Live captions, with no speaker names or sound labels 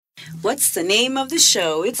What's the name of the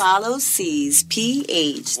show? It follows C's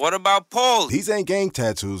PH. What about Paul? These ain't gang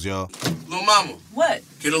tattoos, y'all. Little mama. What?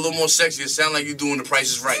 Get a little more sexy. It sound like you doing The Price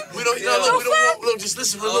is Right. We don't want, just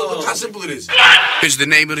listen. Look how simple it is. Here's the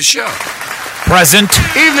name of the show. Present.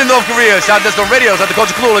 Evening, North Korea. Shout out to the radio. Shout out to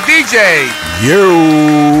Culture Clue, the DJ.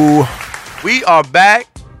 Yo. We are back.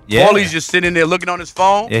 Yeah. Paulie's just sitting there looking on his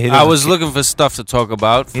phone. Yeah, I was looking for stuff to talk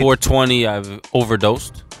about. 420, I've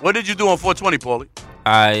overdosed. What did you do on 420, Paulie?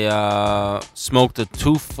 I smoked a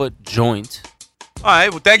 2-foot joint. All right.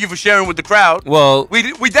 Well, thank you for sharing with the crowd. Well, We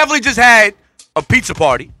definitely just had a pizza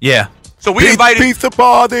party. Yeah. So we invited Pizza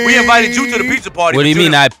party. you to the pizza party. what do you but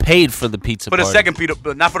mean I paid for the pizza for party? the second pizza,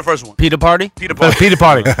 but not for the first one. Pizza party? Pizza For the party. pizza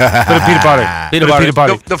party. For the pizza party. Pizza For the party. pizza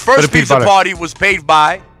party. The For first pizza party was paid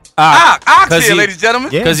by Ox here, he- ladies and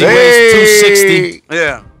gentlemen. Yeah. Because he weighs 260.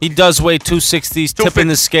 Yeah. He does weigh 260s, tipping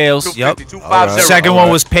the scales. 250, Yep. 250. All Second All one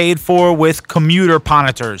right. was paid for with commuter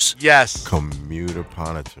monitors. Yes. Commuter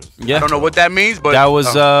monitors. Yeah. I don't know what that means, but That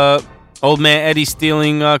was old man Eddie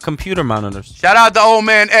stealing computer monitors. shout out to old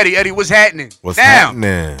man Eddie. Eddie, what's happening? What's now,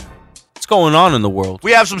 happening? What's going on in the world?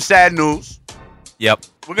 we have some sad news. Yep.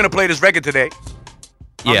 We're gonna play this record today.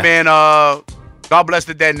 My Yeah. man, God bless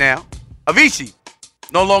the dead now. Avicii,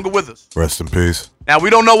 no longer with us. Rest in peace. Now we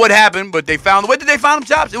don't know what happened, but they found. Where did they find him,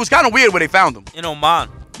 Chops? It was kind of weird where they found him. In Oman.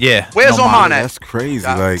 Yeah. Where's no Oman mind. at? That's crazy.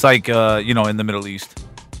 Yeah. Like, It's like, in the Middle East.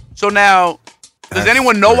 So now, does That's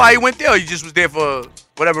anyone know why he crazy. went there, or he just was there for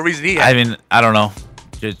whatever reason he I had? mean, I don't know.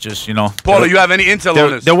 Just Paula, you have any intel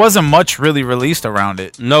on this? there wasn't much really released around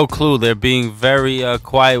it. No clue. They're being very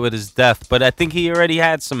quiet with his death, but I think he already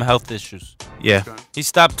had some health issues. Yeah. He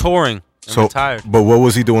stopped touring and so, retired. but what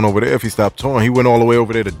was he doing over there if he stopped touring? He went all the way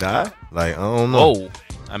over there to die? Like, I don't know. Whoa.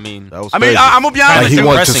 I mean, That was I mean, crazy. I'm gonna be Like, honest. he It's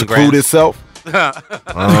wanted to depressing, seclude Grant. himself?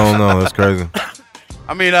 I don't know. That's crazy.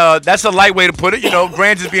 I mean, that's a light way to put it. You know,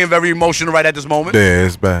 Grant is being very emotional right at this moment. Yeah,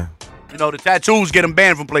 it's bad. You know, the tattoos get him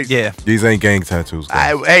banned from places. Yeah. These ain't gang tattoos.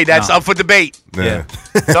 guys. Hey, that's up for debate. Yeah.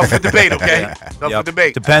 It's up for debate, okay? It's up for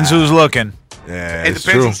debate. Depends who's looking. Yeah, It it's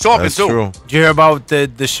depends true. who's talking, That's too. True. Did you hear about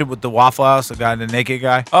the shit with the Waffle House, the guy, the naked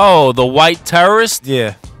guy? oh, the white terrorist?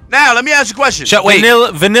 Yeah. Now, let me ask you a question. Wait.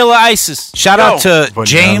 Vanilla ISIS. Shout Yo. out to Vanilla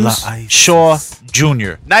James Ice. Shaw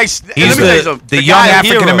Jr. Nice. He's let me tell you something. the young guy-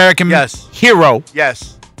 African American Yes. hero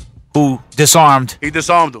Yes. who disarmed He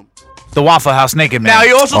disarmed him. the Waffle House naked man. Now,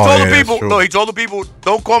 he also Oh, told yeah, the that's people, true. no, he told the people,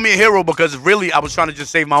 don't call me a hero because really I was trying to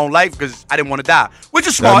just save my own life because I didn't want to die, which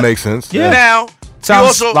is smart. That makes sense. Yeah. Now,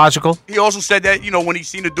 Sounds logical. He also said that, you know, when he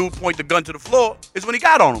seen the dude point the gun to the floor is when he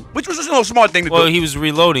got on him, which was just a smart thing to Well, do. he was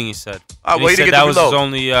reloading, he said. Ah, And well, he he said didn't get that to was his reload.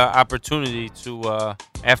 only opportunity to,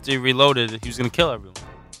 after he reloaded, he was going to kill everyone.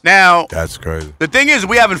 Now, That's crazy. the thing is,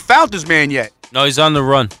 we haven't found this man yet. No, he's on the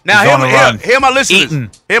run. Now, He's on the run. hear my listeners.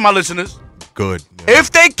 Eating. Hear my listeners. Good. Yeah.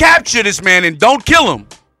 If they capture this man and don't kill him,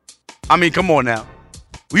 I mean, come on now.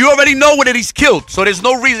 We already know that he's killed, so there's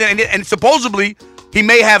no reason. And supposedly, he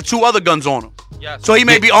may have 2 other guns on him. Yes. So he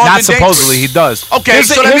may be armed Not and dangerous. supposedly, he does. Okay, Here's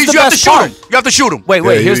the- so that here's means the you have to best shoot part. him. You have to shoot him. Wait,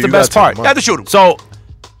 Yeah, here's the you best gotta part. take him You have to shoot him. So,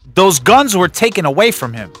 those guns were taken away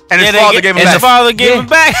from him. And his Yeah, father gave him and back. his father gave him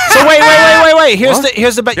back. So wait.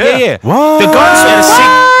 Here's the best. Yeah. What? The guns.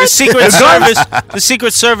 The Secret Service. The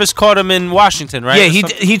Secret Service caught him in Washington, right? Yeah, Or he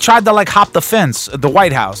something? he tried to like hop the fence at the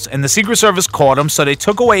White House, and the Secret Service caught him. So they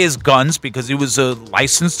took away his guns because he was a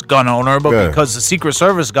licensed gun owner. But Yeah. because the Secret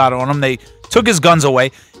Service got on him, they took his guns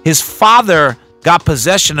away. His father got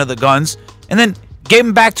possession of the guns, and then gave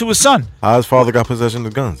him back to his son. How his father got possession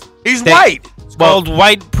of guns? He's white. It's called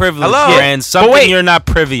white privilege, Hello? and something wait. you're not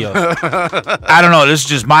privy of. I don't know. This is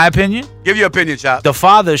just my opinion. Give your opinion, Chop. The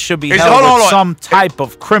father should be Hey, held hold on, with hold on. some type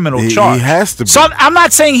of criminal He charge. has to be. I'm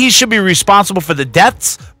not saying he should be responsible for the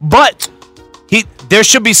deaths, but there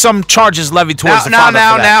should be some charges levied towards the father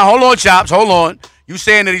for that. Now, hold on, Chops, hold on. You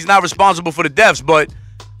saying that he's not responsible for the deaths, but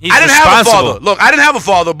He's I didn't have a responsible. father. Look, I didn't have a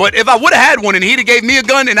father, but if I would have had one and he'd have gave me a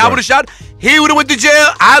gun and I would have shot, he would have went to jail,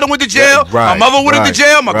 I would have went to jail, Right, my mother would have went to right,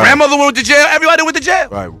 jail, my right. grandmother went to jail, everybody went to jail.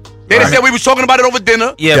 Right. They just said we was talking about it over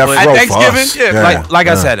dinner. Yeah, Death but At row for Thanksgiving, us. yeah. like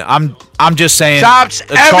I said, I'm just saying. Chops, a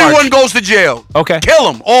charge. everyone goes to jail. Okay.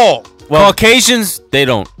 Kill them all. Caucasians, they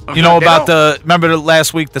don't. You know They about don't. remember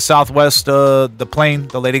last week, the Southwest, the plane,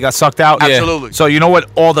 the lady got sucked out? Yeah. Absolutely. So you know what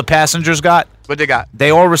all the passengers got? What they got?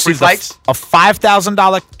 They all received flights? a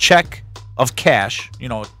 $5,000 check of cash,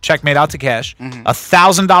 a check made out to cash, Mm-hmm. a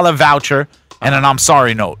 $1,000 voucher, and an I'm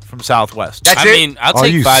sorry note from Southwest. That's I it? mean, I'll Are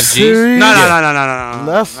take you 5 Gs. serious? No.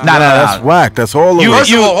 That's No, no, that's no. whack. That's all the way.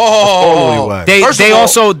 First of all, Totally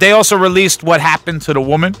whack. They also released what happened to the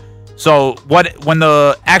woman. So when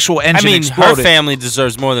the actual I engine mean, exploded. her family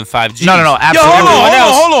deserves more than 5 Gs. No, Yo, absolutely.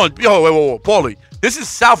 hold on. Yo, wait, Paulie. This is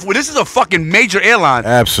Southwest. This is a fucking major airline.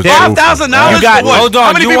 Absolutely. $5,000 You got- for what? Hold How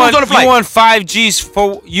on. many You people want, was on the flight? you want 5 G's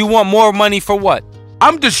for? You want more money for what?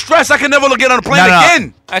 I'm distressed. I can never get on a plane No.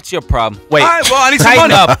 again. That's your problem. Wait, All right, well, I need some Tighten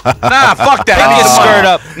money. up. Nah, fuck that. I Tighten need your some money. skirt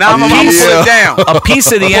up. Now I'm gonna pull it down. a piece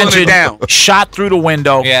of the Pulling it engine down. shot through the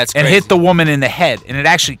window Yeah, it's and crazy. hit the woman in the head, and it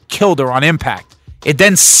actually killed her on impact. It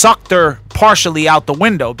then sucked her partially out the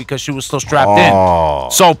window because she was still strapped Oh.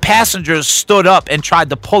 in. So passengers stood up and tried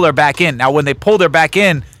to pull her back in. Now, when they pulled her back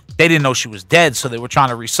in, they didn't know she was dead, so they were trying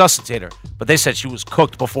to resuscitate her. But they said she was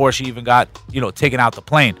cooked before she even got, taken out the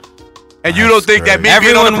plane. And you don't think that me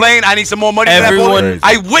being on the plane, I need some more money for that Everyone- bullet?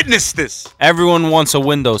 I witnessed this. Everyone wants a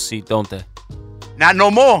window seat, don't they? Not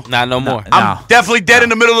no more. Not no more. I'm definitely dead in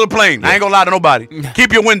the middle of the plane. I ain't gonna lie to nobody.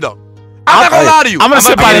 Keep your window. I'm I'm not gonna lie to you. I'm gonna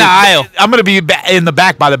sit be by in the aisle. I'm gonna be in the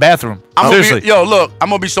back by the bathroom. I'm gonna Seriously. be, yo, look, I'm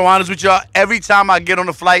gonna be so honest with y'all. Every time I get on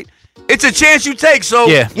a flight, it's a chance you take. So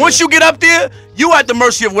Yeah. once you get up there, you at the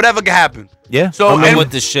mercy of whatever can happen. Yeah. So I'm and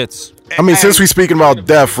with the shits. I mean, since we speaking about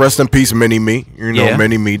death, rest in peace, Mini Me. You know, Yeah.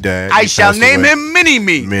 Mini Me dad. I He shall passed name away. him Mini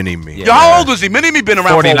Me. Mini Me. Yo, how old was he? Mini Me been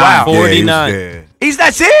around 49. for a while. Yeah, he was 49. dead.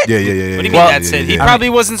 That's it? Yeah. What do you mean Well, that's it? He yeah. probably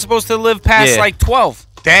wasn't supposed to live past Yeah. like 12.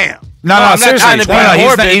 Damn. No, I'm not seriously. trying to be No, he's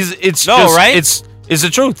morbid. not- it's No, just, right? It's the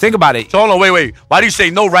truth. Think about it. So hold on, wait. Why do you say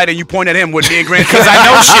no right and you point at him with me and Grant? Because I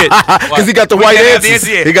know shit. Because he got the We white can't have the answers.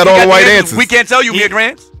 answer yet. He got He all the white answers. answers. We can't tell you, me and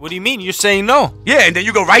Grant. What do you mean? You're saying no. Yeah, and then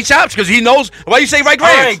you go right chops because he knows. Why you say right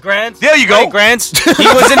Grant? All right, Grants. There you go. Right, Grants. He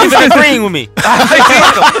wasn't even agreeing with me.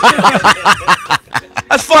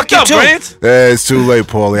 That's fucked up, too. Grant. Yeah, it's too late,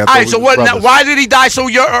 Paulie. All right, so what? Now, why did he die so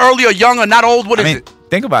early or young or not old? What I is mean, it?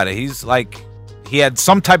 think about it. He's like, he had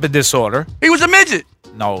some type of disorder. He was a midget.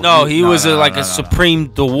 No, he was like a supreme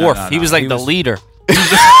dwarf. No, He was no. like He the was- leader.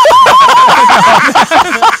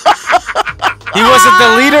 He wasn't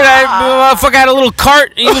the leader. That motherfucker had a little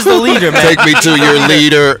cart. He was the leader, man. Take me to your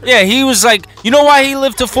leader. Yeah, he was like, you know why he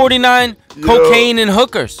lived to 49? Cocaine and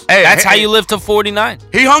hookers. Hey, That's how hey. you live to 49.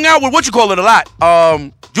 He hung out with what you call it a lot.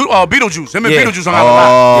 Beetlejuice. Him and Yeah. Beetlejuice hung out a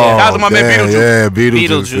lot. That was my man damn, Beetlejuice. Yeah, Beetlejuice.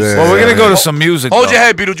 Beetlejuice. Yeah. Well, we're gonna go to some music. Hold though. your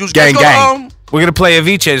head, Beetlejuice. Gang, Let's go, gang. We're gonna play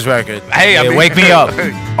Avicii's record. Hey, I Yeah, mean, wake me up.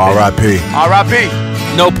 R.I.P. R.I.P.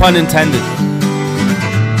 No pun intended.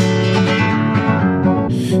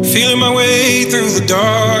 Feeling my way through the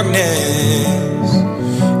darkness,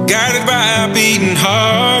 guided by a beating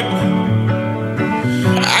heart.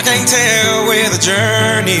 I can't tell where the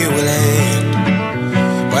journey will end,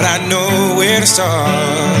 but I know where to start.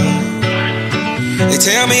 They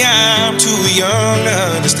tell me I'm too young to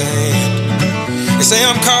understand. They say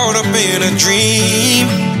I'm caught up in a dream.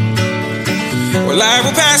 Well, life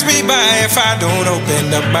will pass me by if I don't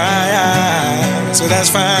open up my eyes. So that's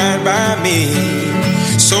fine by me.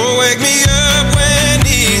 So wake me up when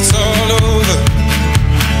it's all over,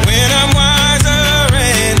 when I'm wiser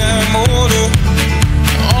and I'm older.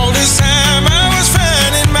 All this time I was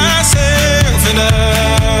finding myself and I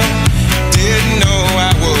didn't know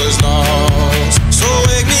I was lost. So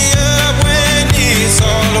wake me up when it's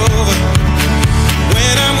all over,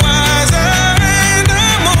 when I'm wiser and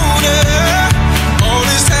I'm older. All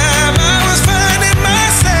this time I was finding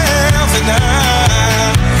myself and I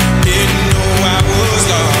didn't know I was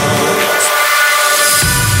lost.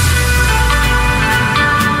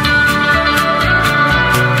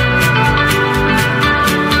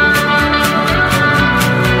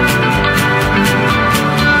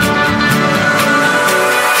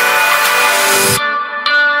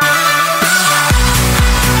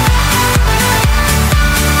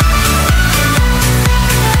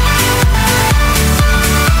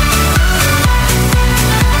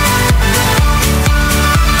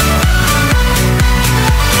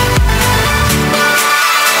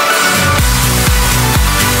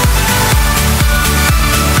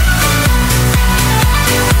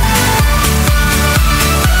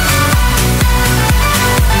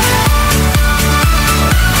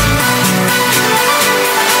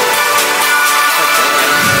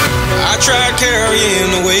 I tried carrying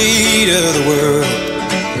the weight of the world,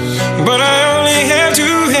 but I only have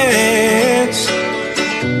two hands.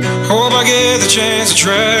 Hope I get the chance to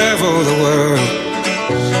travel the world,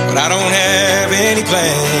 but I don't have any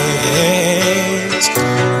plans.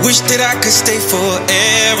 Wish that I could stay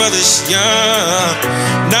forever this young,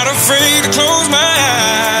 not afraid to close my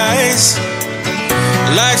eyes.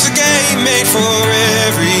 Life's a game made for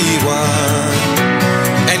everyone,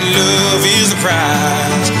 and love is the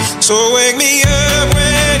prize. So wake me up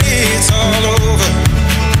when it's all over,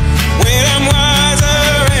 when I'm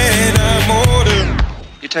wiser and I'm older.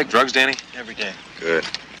 You take drugs, Danny? Every day. Good.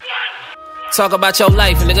 Talk about your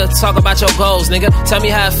life, nigga. Talk about your goals, nigga. Tell me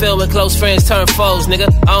how I feel when close friends turn foes, nigga.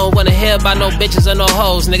 I don't wanna hear about no bitches or no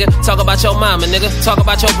hoes, nigga. Talk about your mama, nigga. Talk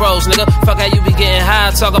about your bros, nigga. Fuck how you be getting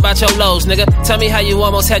high. Talk about your lows, nigga. Tell me how you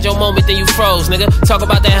almost had your moment, then you froze, nigga. Talk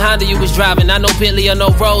about that Honda you was driving. Not no Bentley or no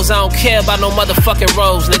Rolls. I don't care about no motherfucking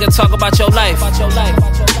Rolls, nigga. Talk about your life.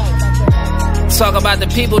 Talk about the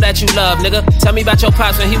people that you love, nigga. Tell me about your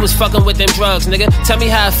pops when he was fucking with them drugs, nigga. Tell me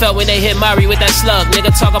how I felt when they hit Mari with that slug, nigga.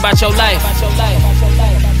 Talk about your life.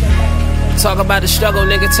 Talk about the struggle,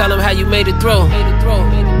 nigga. Tell them how you made it through.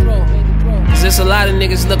 Cause there's a lot of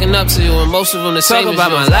niggas looking up to you, and most of them the same. Talk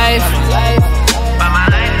about my life.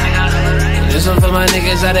 This one for my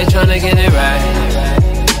niggas out there tryna get it right.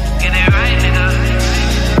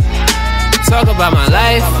 Talk about my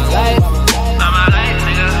life.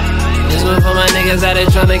 This one for my niggas out there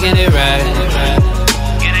tryna get it right.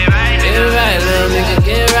 Get it right, little nigga.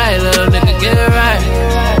 Get it right, little nigga. Get it right. You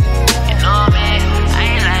know me, I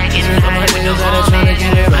ain't like it. This one for my niggas out there tryna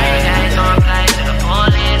get it right.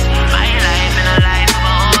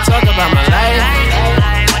 Talk about my life.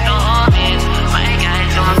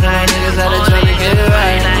 This one for my niggas out there tryna get it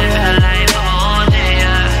right.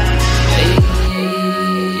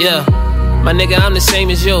 Yeah, my nigga, I'm the same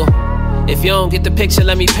as you. If you don't get the picture,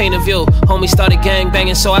 let me paint a view. Homie started gang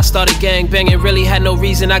banging, so I started gang banging. Really had no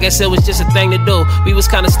reason, I guess it was just a thing to do. We was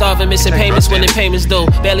kinda starving, missing payments when the payments due.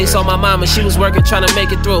 Barely saw my mama, she was working, trying to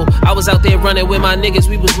make it through. I was out there running with my niggas,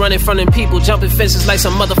 we was running from them people, jumping fences like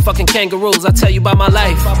some motherfucking kangaroos. I tell you about my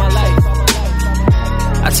life.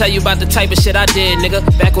 I tell you about the type of shit I did, nigga.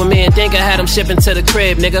 Back when me and Dinka had them shipping to the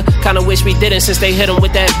crib, nigga. Kinda wish we didn't since they hit them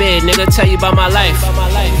with that bid, nigga. Tell you about my life.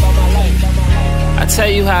 I tell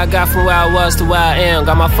you how I got from where I was to where I am.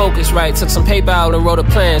 Got my focus right, took some paper out and wrote a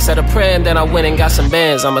plan. Said a prayer and then I went and got some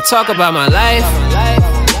bands. I'ma talk about my life.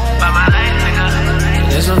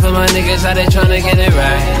 This one for my niggas out there tryna get it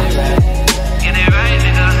right. Get it right,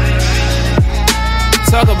 nigga.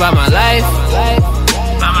 Talk about my life.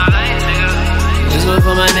 This one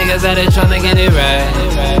for my niggas out there tryna get it right.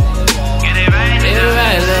 Get it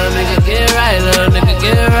right, little nigga. Get it right, little nigga.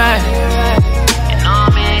 Get it right.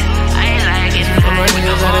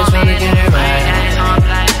 Niggas out there tryna get it right.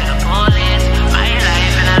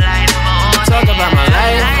 Talk about my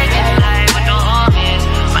life.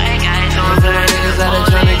 Niggas out there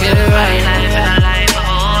tryna get it right.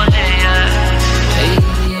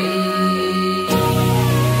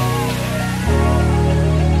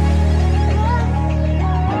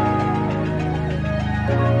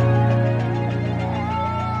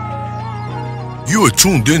 You are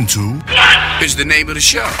tuned into is the name of the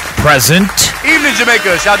show. Present. Evening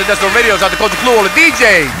Jamaica. Shout out to Desktop Radio. Shout out to Culture Clue, all the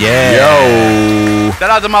DJs. Yeah. Yo. Shout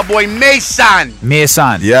out to my boy Mason.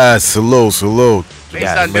 Mason. Yes, salute.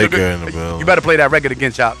 Mason did a good. You better play that record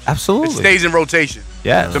again, Chop. Absolutely. It stays in rotation.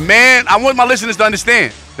 Yeah. The man, I want my listeners to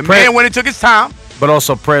understand. The man went and took his time. But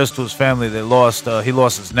also prayers to his family. They lost. He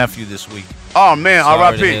lost his nephew this week. Oh man, Sorry to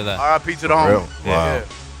R.I.P. hear that. R.I.p. to the home. Wow.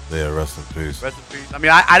 Yeah, rest in peace. Rest in peace. I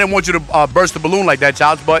mean, I didn't want you to burst the balloon like that,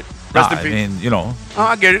 Chops, but rest in peace. I mean, you know. Oh,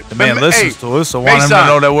 I get it. The man listens to us, so want him Mason, to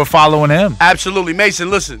know that we're following him. Absolutely. Mason,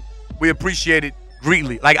 listen, we appreciate it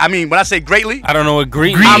greatly. Like, I mean, when I say greatly, I don't know what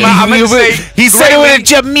great I'm gonna say he said it with a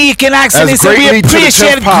Jamaican accent. He said we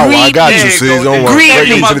appreciate it power. I got you, Greatly. see, don't worry.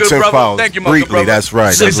 Greatly. To the 10th power. Thank you, my good Greatly, brother. that's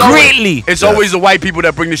right. So That's right. greatly. it's always the white people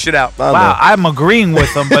that bring the shit out. Wow, I'm agreeing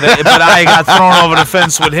with him, but I got thrown over the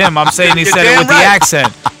fence with him. I'm saying he You're said it damn with right. the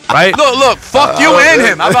accent, right? Look, fuck you and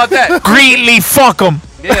him. How about that? Greatly, fuck him.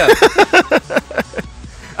 Yeah.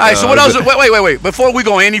 All right, so what else? Wait. Before we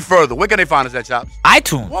go any further, where can they find us at, Chops?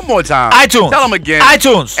 iTunes. One more time. iTunes. Tell them again.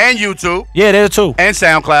 iTunes. And YouTube. Yeah, there too. And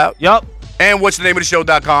SoundCloud. Yup. And what's the name of the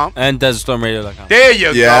show.com. And DesertStormRadio.com. There you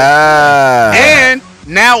go. Yeah. And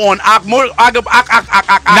now on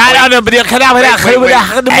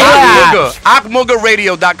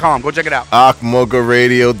AkMogaRadio.com. Go check it out.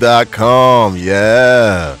 AkMogaRadio.com.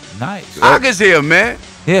 Yeah. Nice. Ak is here, man.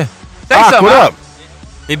 Yeah. Say Ak, something. what up?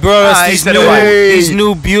 He brought us he these said it right. these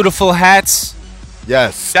new beautiful hats.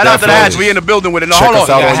 Yes. Shout out to the hats. definitely. We in the building with it. No, Check hold us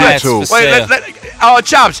on. out on hats YouTube. for Wait,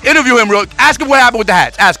 Chops, interview him real. Ask him what happened with the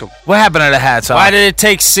hats. Ask him. What happened to the hats? Why did it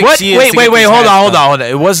take 6 years? Wait, to get these hold hats done? on.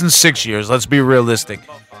 It wasn't 6 years. Let's be realistic.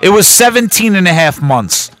 It was 17 and a half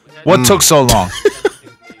months. What took so long?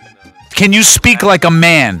 Can you speak like a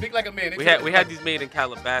man? Speak like a man. We had these made in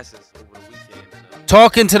Calabasas over the weekend.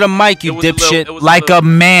 Talking to the mic, you It was a dipshit. little- Like a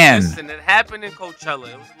man. Listen, it happened in Coachella.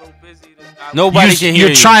 It was a little busy. This guy Nobody can hear You're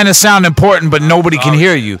you. trying to sound important, but nobody can Oh,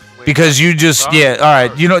 hear yeah. you. Because you just, all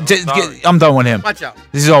right. You know, I'm done with him. Watch out.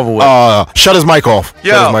 This is over with. Shut his mic off.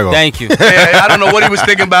 Yo. Shut his mic off. Thank you. Yeah, I don't know what he was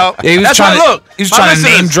thinking about. Yeah, he was That's trying why, to, look, he was my trying to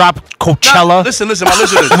listeners- name drop Coachella. Nah, listen, my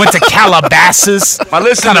listeners. Went to Calabasas. My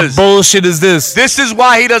What kind of listeners. bullshit is this? This is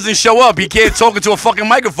why he doesn't show up. He can't talk into a fucking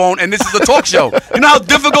microphone, and this is a talk show. You know how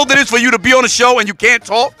difficult it is for you to be on a show and you can't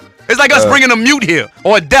talk? It's like us bringing a mute here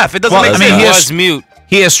or a deaf. It doesn't Well, make I sense. mean, He he was has, mute.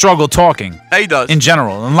 he has struggled talking Yeah, he does. in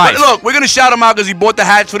general, in But life. look, we're going to shout him out because he bought the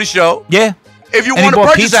hats for the show. Yeah. If you And he want to bought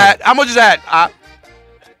purchase pizza. a hat, how much is that?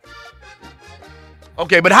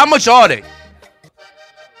 Okay, but how much are they?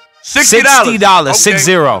 $60. $60,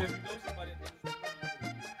 60.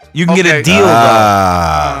 You can get a Okay. deal,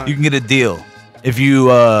 though. You can get a deal. If you,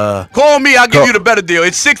 Call me, I'll give you the better deal.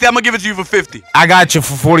 It's 60, I'm going to give it to you for 50. I got you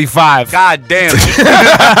for 45. God damn. Alright.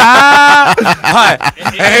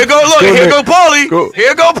 And here go, look, here go Paulie.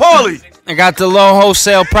 Here go Paulie. I got the low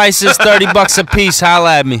wholesale prices, $30 a piece.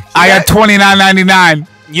 Holla at me. I got $29.99.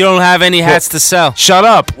 You don't have any hats to sell. Shut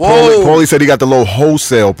up. Whoa. Paulie said he got the low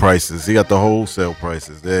wholesale prices. He got the wholesale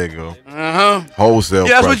prices. There you go. Uh-huh. Wholesale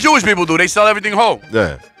Yeah, that's what prices. Jewish people do. They sell everything whole.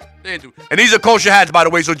 Yeah. They do. And these are kosher hats, by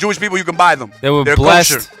the way, so Jewish people, you can buy them. They were They're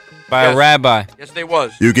blessed kosher. by Yes. a rabbi. Yes, they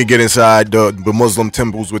was. You can get inside the Muslim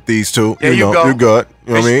temples with these two. There you go. You're good.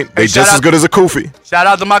 You know what I mean? Hey, They shout just out- as good as a kufi. Shout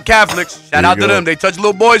out to my Catholics. Shout There you out to go. them. They touch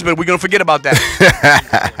little boys, but we're going to forget about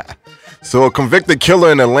that. So a convicted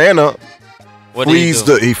killer in Atlanta What do you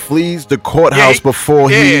do? he flees the courthouse Yeah, before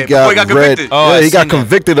he before got he got read. convicted. Oh, yeah, I he got seen that.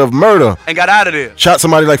 convicted of murder. And got out of there. Shot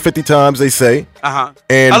somebody like 50 times, they say. Uh-huh.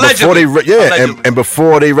 And before Allegedly. they Allegedly. and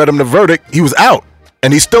before they read him the verdict, he was out.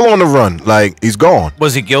 And he's still on the run. Like he's gone.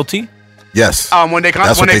 Was he guilty? Yes. When they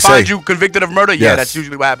That's when what they they find say. you convicted of murder, yeah, Yes. that's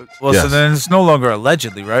usually what happens. Well, so Yes. then it's no longer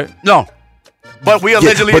allegedly, right? No. But we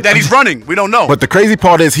allegedly but- that he's running. We don't know. But the crazy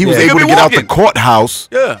part is he was He able could to be get out the walking. courthouse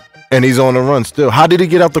yeah. and he's on the run still. How did he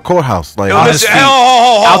get out the courthouse? Like Yo, On listen, his feet.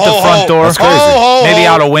 ho, Out the front door. That's crazy. Maybe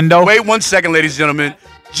out a window. Wait 1 second, ladies and gentlemen.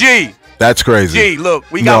 G, that's crazy. look,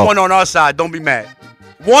 we got No. one on our side. Don't be mad.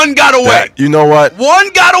 One got away. That- you know what? One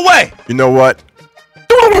got away. You know what?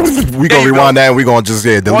 We gonna you rewind go. that and we gonna just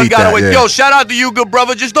One delete got that. away. Yeah. Yo, shout out to you, good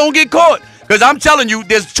brother. Just don't get caught. Because I'm telling you,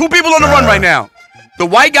 there's two people on the run right now. The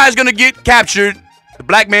white guy's going to get captured. The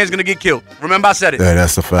black man's going to get killed. Remember I said it. Yeah,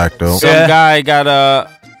 that's a fact though. Some Yeah. guy got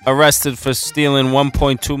arrested for stealing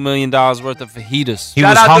 $1.2 million worth of fajitas. He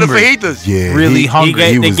Shout was out hungry. to the fajitas. Yeah, Really he-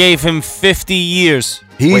 hungry. They was- gave him 50 years.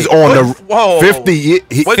 He's Wait, on what? the Whoa. 50.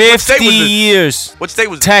 He, What 50 state was this? years. What state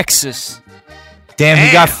was it? Texas. Damn, he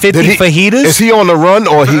Damn. got 50 did he, fajitas? Is he on the run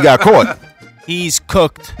or he got caught? He's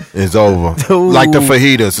cooked. It's over. Ooh. Like the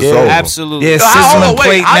fajitas, it's Yeah. over. Absolutely. Yeah, Yo, hold sizzling on, wait,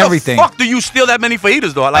 plate and how everything. the fuck do you steal that many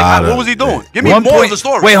fajitas, though? Like, I what don't- was he doing? yeah. Give me One more point- of the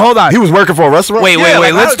story. Wait, hold on. He was working for a restaurant. Wait, Yeah,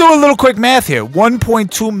 like, Let's do a little quick math here.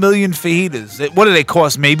 1.2 million fajitas. What do they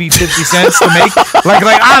cost? Maybe 50 cents to make?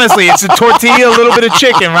 like honestly, it's a tortilla, a little bit of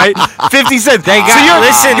chicken, right? 50 cents. They got- you were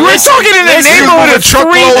listen, talking in the listen. neighborhood of He was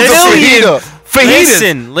moving 3 truckloads of million fajita.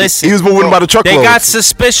 fajitas. Listen. He was moving by the They truckload. got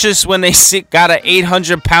suspicious when they got an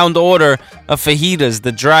 800-pound order of fajitas.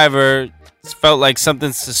 The driver felt like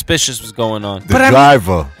something suspicious was going on. the But I mean,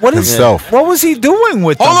 driver What is himself. What was he doing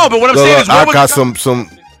with Hold them? on, but what I'm Look, saying is, I where was got the- some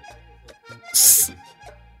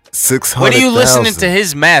 600. What are you listening to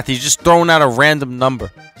his math? He's just throwing out a random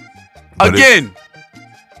number. Again,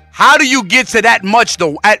 how do you get to that much,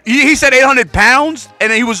 though? He said 800 pounds,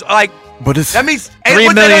 and then he was like, But it's that means 3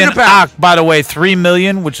 what's million. 800 pounds? By the way, 3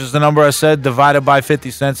 million, which is the number I said, divided by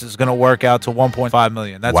 50 cents is going to work out to 1.5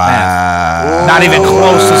 million. That's math. wow. Not even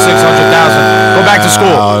close to 600,000. Go back to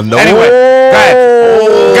school. No. Anyway, go ahead.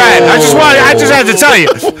 I just had to tell you.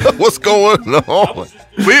 What's going on? I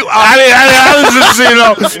was just, you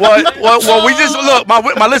know. What we just look,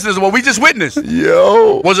 my listeners, what we just witnessed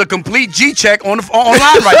Yo. was a complete G check online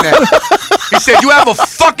right now. He said you have a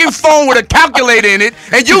fucking phone with a calculator in it,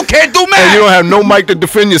 and you can't do math. And you don't have no mic to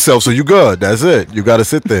defend yourself, so you good. That's it. You got to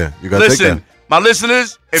sit there. You got to take Listen, that. my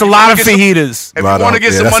listeners, It's a lot of fajitas. If you want to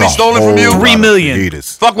get some money stolen from you, 3 million.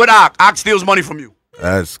 fuck with Ock. Ock steals money from you.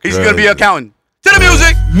 That's He's crazy. gonna be an accountant. To the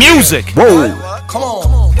music. Music. Whoa. Come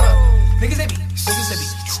on. Niggas that be.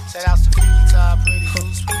 Shout out to P-Top, Pretty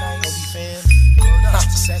Goose, fans.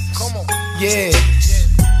 Come on. Yeah.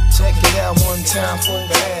 Check it out one time for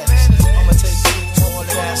the ass. I'ma take you all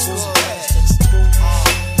the ass.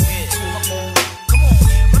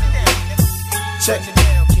 Check it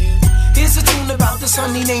out, kid. Here's a tune about the this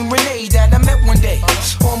honey named Renee that I met one day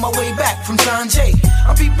on my way back from John Jay.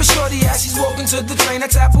 I'm peeping shorty as she's walking to the train. I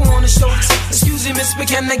tap her on the shoulders. Excuse me, miss, but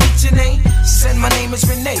can I get your name? She said, my name is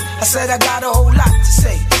Renee. I said, I got a whole lot to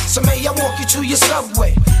say. So may I walk you to your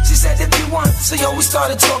subway? She said, if you want. So yo, we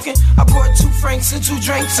started talking. I brought 2 francs and 2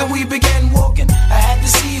 drinks and we began walking. I had to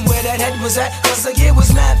see where that head was at, cause the year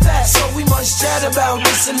was mad fast. So we must chat about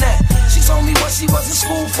this and that. She told me what she was in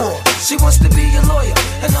school for. She wants to be a lawyer.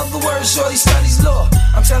 In other words, shorty studies law.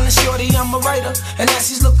 I'm telling shorty I'm a writer. And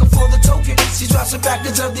as she's looking for the token, she drops a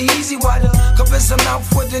package of the Easy Wider. Covers her mouth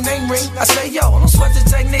with the name ring. I say, yo, don't sweat the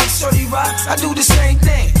technique, shorty rocks. I do the same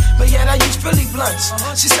thing, but yet I use Philly blunts.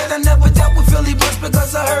 She said I never dealt with Philly blunts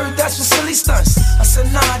because I heard that's for silly stunts. I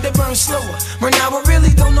said, nah, they burn slower. Right now I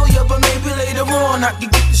really don't know you, but maybe later on I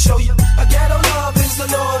can get to show you. A ghetto love is the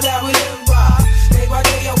law that we live by. Day by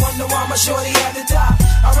day I wonder why my shorty had to die.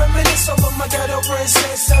 I reminisce over my ghetto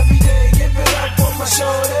princess every day. Give it up for my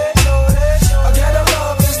shorty. A ghetto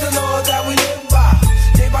love is the law that we live by.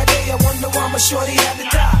 Day by day I wonder why my shorty had to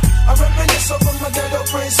die. I reminisce over my ghetto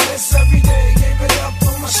princess every day. Give it up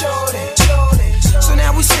for my shorty. So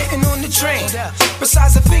now we sitting on the train.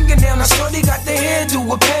 Besides a fingernail, now shorty got the hairdo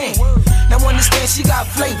with pain. Now understand she got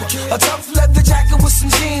flavor. A tough leather jacket with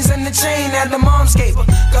some jeans and the chain that the moms gave her.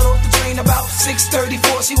 Got off the train about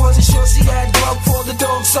 6:34. She wasn't sure she had grub for the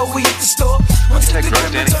dog, so we hit the store. Went to the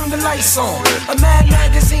crib and turned the lights on. A Mad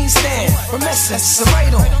magazine stand, Remessence, a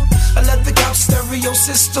right on. A leather couch stereo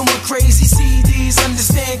system with crazy CDs.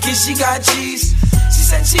 Understand, kid, she got cheese. She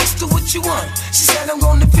said, cheeks, do what you want. She said, I'm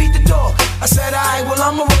gonna feed the dog. I said, alright, well,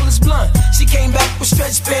 I'ma roll this blunt. She came back with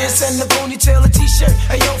stretch pants and a ponytail, a t-shirt.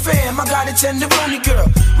 Hey, yo, fam, I got a tenderoni girl.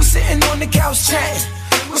 We sitting on the couch chatting.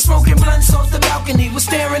 We're smoking blunts off the balcony. We're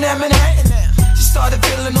staring at Manhattan. She started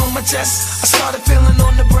feeling on my chest. I started feeling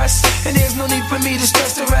on the breast. And there's no need for me to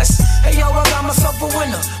stress the rest. Hey, yo, I got myself a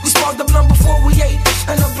winner. We sparked the blunt before we ate.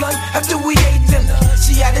 And a blunt after we ate dinner.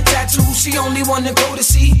 She had a tattoo, she only wanted to go to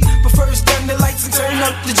see. But first, turn the lights and turn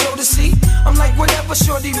up the Joe to see. I'm like, whatever,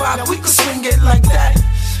 shorty rock, we could swing it like that.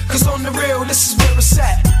 Cause on the real, this is where it's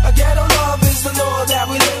at. A ghetto love is the law that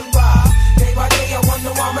we live by. Day by day, I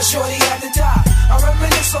wonder why my shorty had to die. I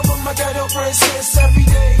reminisce over my ghetto princess every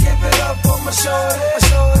day. Give it up for my shorty.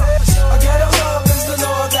 A ghetto love is the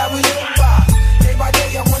law that we live by. Day by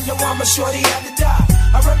day, I wonder why my shorty had to die.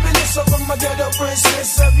 I reminisce over my ghetto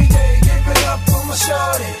princess every day. Give it up for my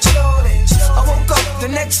shorty. I woke up the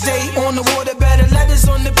next day on the waterbed, letters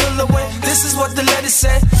on the pillow, and this is what the letter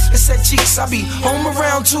said. It said, cheeks, I be home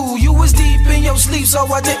around 2. You was deep in your sleep, so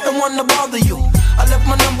I didn't want to bother you. I left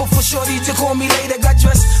my number for shorty to call me later. Got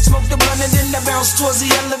dressed, smoked the blunt, and then I bounced towards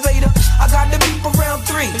the elevator. I got the beep around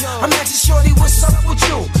 3. I'm asking shorty, what's up with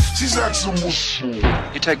you? She's asking what's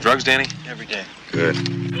up. You take drugs, Danny? Every day. Good.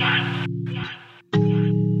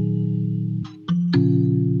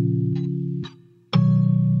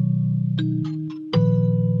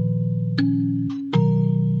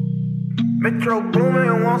 Metro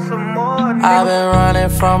Boomin want some more. I've been running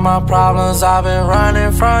from my problems, I've been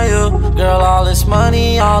running from you. Girl, all this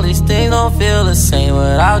money, all these things don't feel the same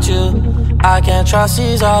without you. I can't trust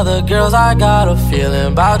these other girls, I got a feeling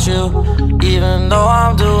about you. Even though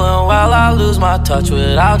I'm doing well, I lose my touch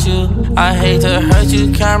without you. I hate to hurt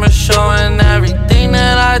you, camera showing everything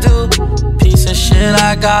that I do. Piece of shit,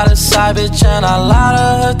 I got a side bitch and I lie to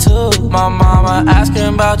her too. My mama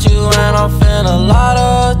asking about you and I'm finna lie to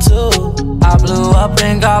her too. I blew up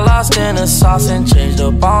and got lost in the sauce and changed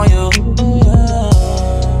up on you.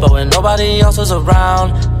 But when nobody else was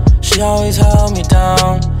around, she always held me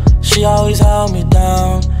down. She always held me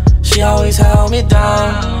down. She always held me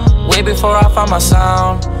down. Way before I found my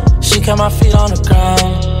sound, she kept my feet on the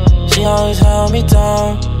ground. She always held me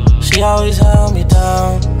down. She always held me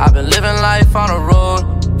down. I've been living life on the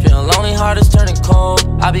road, feeling lonely, heart is turning cold.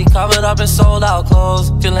 I be covered up in sold out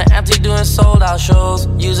clothes, feeling empty doing sold out shows.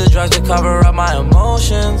 Using drugs to cover up my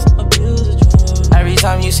emotions. Every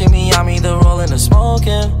time you see me, I'm either rolling or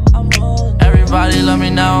smoking. Everybody love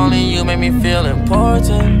me now, only you make me feel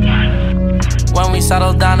important. When we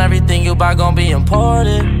settle down, everything you buy gon' be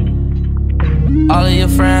imported. All of your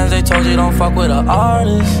friends, they told you don't fuck with an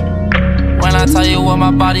artist. When I tell you what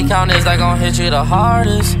my body count is, that gon' hit you the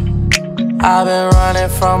hardest. I've been running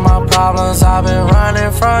from my problems, I've been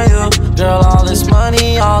running from you. Girl, all this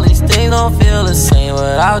money, all these things don't feel the same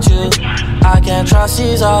without you. I can't trust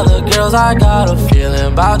these other girls, I got a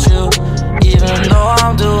feeling about you. Even though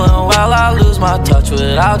I'm doing well, I lose my touch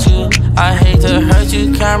without you. I hate to hurt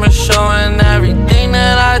you, camera showing everything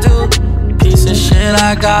that I do. Piece of shit,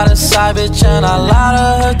 I got a side bitch and I lie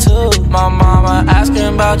to her too. My mama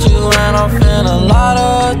asking about you and I'm finna lie to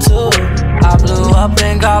her too. I blew up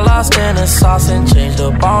and got lost in the sauce and changed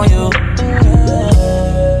up on you.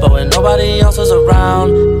 But when nobody else was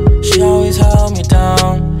around, she always held me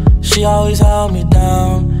down. She always held me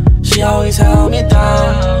down. She always held me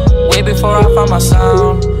down. Way before I found my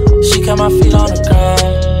sound, she kept my feet on the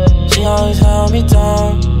ground. She always held me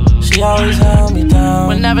down. She always held me down.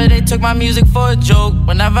 Whenever they took my music for a joke,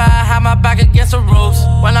 whenever I had my back against the ropes,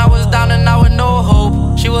 when I was down and out with no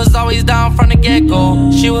hope, she was always down from the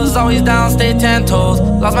get-go. She was always down, stay 10 toes.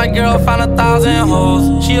 Lost my girl, found 1,000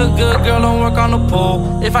 hoes. She a good girl, don't work on the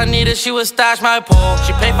pool. If I needed, she would stash my pole.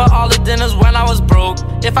 She paid for all the dinners when I was broke.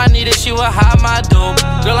 If I needed, she would hide my dope.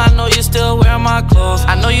 Girl, I know you still wear my clothes.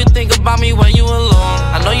 I know you think about me when you alone.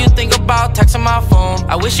 I know you think about texting my phone.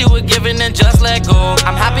 I wish you would give in and just let go.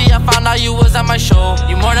 I'm happy I found out you was at my show.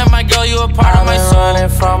 You more than my girl, you a part of my soul. I've been running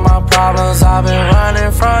from my problems, I've been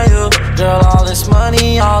running from you. Girl, all this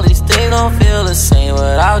money, all these things don't feel the same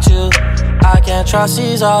without you. I can't trust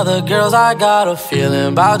these other girls, I got a feeling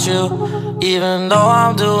about you. Even though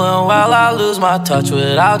I'm doing well, I lose my touch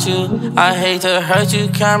without you. I hate to hurt you,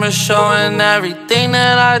 camera showing everything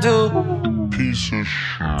that I do. Piece of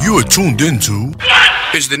shit. You are tuned into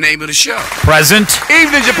is the name of the show. Present.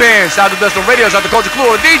 Evening Japan. Shout out to Best Radio. Shout out to Culture Clue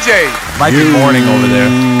or DJ. Might be morning over there.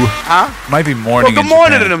 Huh? Might be morning. Well, good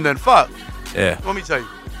morning to them then. Fuck. Yeah. Let me tell you.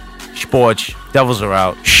 Sports. Devils are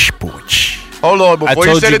out. Sports. Hold on, before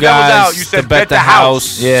you said the Devils out, you said bet the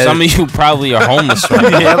house. Yeah. Some of you probably are homeless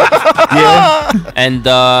right now. Yeah. And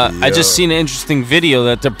I just seen an interesting video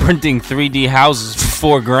that they're printing 3D houses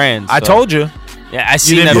for $4,000. I told you. Yeah, I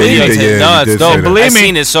seen that didn't video. believe me. No, it's dope. Believe I me.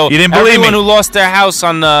 seen it. So You didn't believe everyone me. who lost their house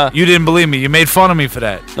on the... You didn't believe me. You made fun of me for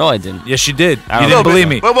that. No, I didn't. Yes, you did. I You don't didn't know. believe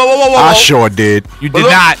me. Whoa. I sure did. You But did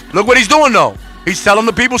look, not. Look what he's doing, though. He's telling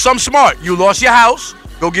the people something smart. You lost your house.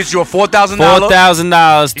 Go get you a $4,000. $4,000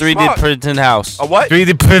 3D smart. printed house. A what?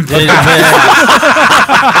 3D print. 3D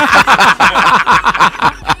printed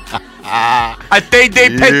I think they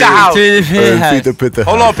pet the house. 3D printed house.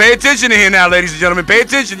 Hold on, pay attention to here now, ladies and gentlemen. Pay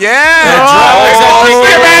attention. Yeah.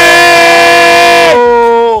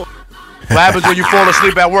 What happens when you fall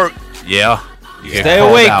asleep at work? Yeah. Stay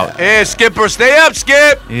awake. Yeah, Skipper. Stay up,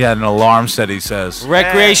 Skip. He had an alarm set, he says.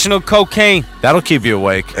 Recreational cocaine. That'll keep you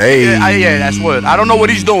awake. Hey. Yeah, that's what. I don't know what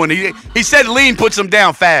he's doing. He said lean puts him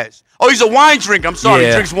down fast. Oh, he's a wine drinker. I'm sorry. He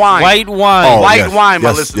Yeah. drinks wine. White wine. Oh, White yes, wine, my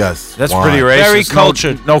yes, listener. Yes. That's wine. pretty racist. Very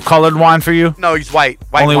cultured. No colored wine for you? No, he's white.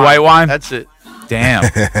 Only white wine? That's it. Damn.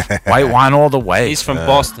 White wine all the way. He's from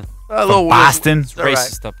Boston. A little Boston. It's all right.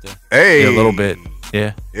 Racist up there. Hey. Yeah, a little bit.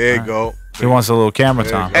 Yeah. There you go. He wants a little camera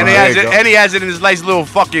time. And he has it. And he has it in his nice little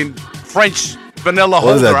fucking French vanilla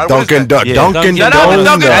What is holder. that? What is Dunkin' that? Dunkin' Dunkin' Shout out to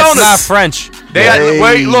Dunkin' That's Donuts. not French. They Hey.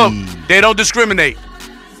 wait, look. They don't discriminate.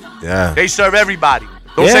 Yeah. They serve everybody.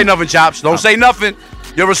 Don't Yeah. say nothing, Chops. Don't say nothing.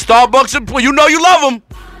 You're a Starbucks employee. You know you love them.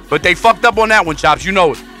 But they fucked up on that one, Chops. You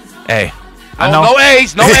know it. Hey. I No, know. no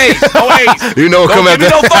A's. No A's. No A's. You know, Don't come give at me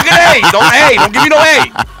no that. fucking A's. Don't give me no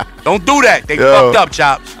A. Don't do that. They Yo. fucked up,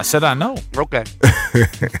 Chops. I said I know. Okay.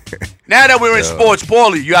 Now that we're in sports,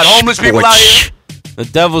 Paulie, you got homeless people out here. The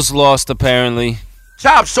Devils lost, apparently.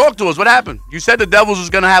 Chops, talk to us. What happened? You said the Devils was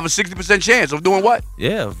gonna have a 60% chance of doing what?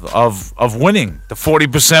 Yeah, of winning. The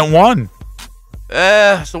 40% won.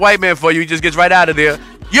 It's the white man for you. He just gets right out of there.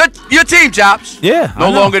 Your team, Chops. Yeah. No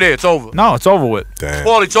I know. longer there. It's over. No, it's over with. Damn.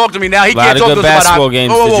 Paulie, talk to me now. He A lot can't of talk to good us about basketball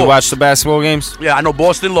games. Did you watch the basketball games? Yeah, I know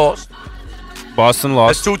Boston lost. Boston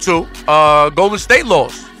That's lost. 2-2. Golden State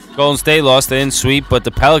lost. Golden State lost. They didn't sweep, but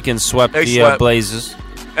the Pelicans swept They the swept. Blazers.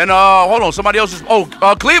 And hold on, somebody else is.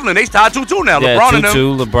 Cleveland. They tied 2-2 now. Yeah, LeBron and them.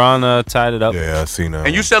 2-2. LeBron tied it up. Yeah, I seen that.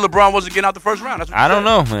 And you said LeBron wasn't getting out the first round. That's what you I don't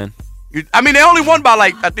said. know, man. I mean, they only won by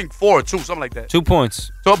like I think 4 or 2, something like that. 2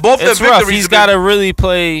 points. So both their It's rough. victories. He's have got been- to really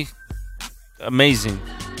play amazing,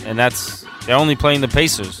 and they're only playing the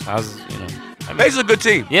Pacers. Pacers a good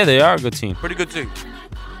team. Yeah, they are a good team. Pretty good team.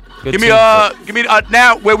 Good Give team. me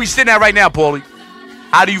now where we sitting at right now, Paulie.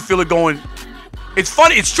 How do you feel it going? It's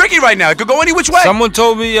funny. It's tricky right now. It could go any which way. Someone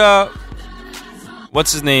told me,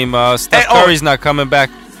 what's his name? Steph Hey, Curry's not coming back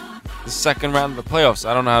the second round of the playoffs.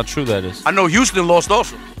 I don't know how true that is. I know Houston lost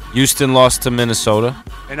also, Houston lost to Minnesota.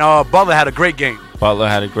 and Butler had a great game. Butler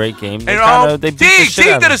had a great game. They And they beat the shit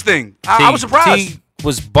Teague out of did him. his thing. I was surprised. Teague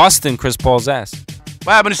was busting Chris Paul's ass.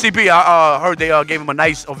 What happened to CP? I heard they gave him a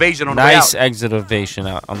nice ovation on the way Nice out. exit ovation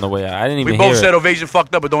on the way out. I didn't We even both hear said it. ovation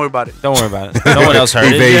fucked up, but don't worry about it. Don't worry about it. No one else heard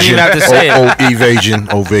it. You didn't Evasion. even have to say it. Evasion.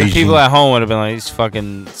 The Ovation. people at home would have been like, these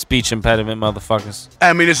fucking speech impediment motherfuckers.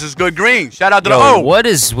 I mean, this is good green. Shout out to Yo, the O. what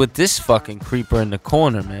is with this fucking creeper in the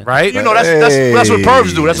corner, man? Right? You know, that's what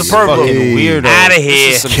pervs do. That's a This perv fucking look. weirdo. Outta This here.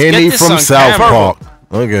 is some- Kenny get this from on South camera. Park.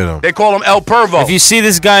 Look at him. They call him El Pervo. If you see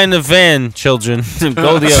this guy in the van, children,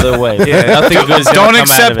 go the other way. Yeah. Nothing good is gonna Don't come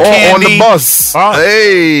accept out of it. candy. On the bus.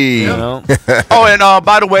 Hey. You know? Oh, and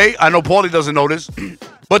by the way, I know Paulie doesn't know this,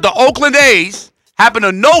 but the Oakland A's happen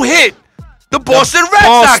to no-hit the Boston Red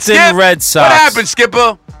Sox. Boston Skip. Red Sox. What happened,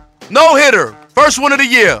 Skipper? No-hitter. First one of the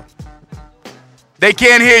year. They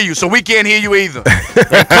can't hear you, so we can't hear you either. You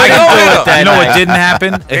know what didn't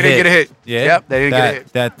happen? They didn't get a hit. Yeah. Yep, they didn't get a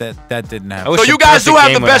hit. That didn't happen. I wish So you a guys do perfect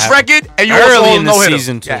have the game best would've happened. record, and you Early also in the no-hitter.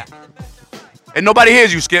 season, too. Yeah. And nobody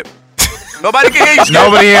hears you, Skip. Nobody can hear you, Skip.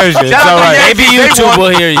 Nobody hears you. It's Shout out all to the right. Maybe Yankees, they YouTube won.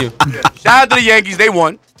 will hear you. Shout out to the Yankees, they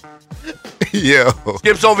won. Yo.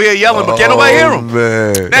 Skip's over here yelling, but can't nobody hear him.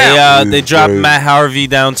 Man. Now, They dropped crazy. Matt Harvey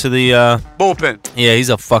down to the. bullpen. Yeah, he's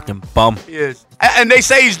a fucking bum. He is. And they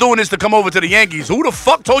say he's doing this to come over to the Yankees. Who the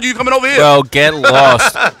fuck told you you're coming over here? Bro, get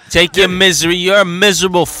lost. Take your misery. You're a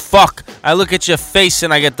miserable fuck. I look at your face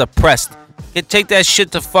and I get depressed. Take that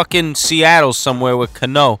shit to fucking Seattle somewhere with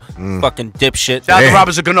Cano. Fucking dipshit. Shout out to Damn.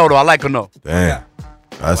 Robinson Cano, though. I like Cano. Damn.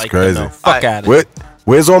 That's Like crazy. Cano. Fuck out of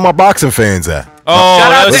Where's all my boxing fans at? Oh,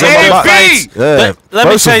 Shout out those to are good AP. fights. Yeah. Let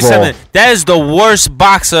me First tell you of all- something. That is the worst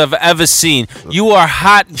boxer I've ever seen. You are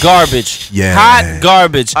hot garbage. Yeah. Hot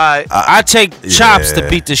garbage. Alright. I take chops to Yeah.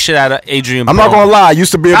 beat the shit out of Adrian I'm not Broner. gonna lie. I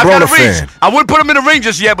used to be a I Broner gotta reach. fan. I wouldn't put him in the ring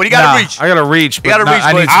just yet, but he gotta reach. I gotta reach. You gotta reach,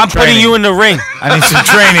 I but need some I'm putting training. you in the ring. I need some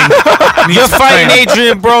training. I need You're some fighting training.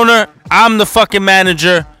 Adrian Broner. I'm the fucking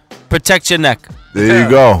manager. Protect your neck. There you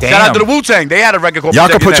go. Damn. Shout out to the Wu-Tang. They had a record called Y'all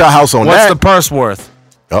can Protect put Your your Neck. house on What's that. the purse worth?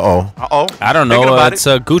 Uh-oh. Uh-oh. I don't Thinking know. about It's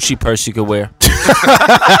a Gucci purse you could wear.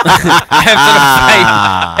 After the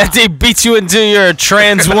fight, after they beat you until you're a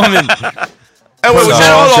trans woman. Hey, wait, So,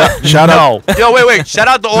 shout out. shout out. Yo, wait. Shout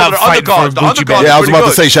out to all Not the fighting for undercards. The Gucci undercards. Yeah, I was pretty about to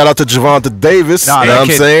good. say shout out to Javonta Davis. Nah, you know that what I'm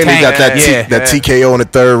kid saying? He tanked. got that Yeah. that TKO in the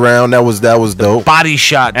third round. That was dope. Body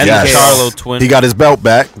shot. And Yes. the Charlo twin. He got his belt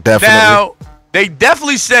back. Definitely. Now, they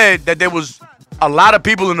definitely said that there was a lot of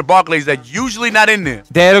people in the Barclays that usually not in there.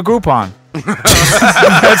 They had a Groupon.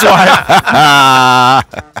 That's why.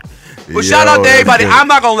 But shout out to Yo, everybody. that's I'm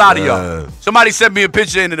not gonna lie to y'all. Uh. Somebody sent me a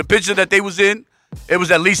picture, and in the picture that they was in, it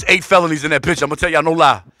was at least 8 felonies in that picture. I'm gonna tell y'all no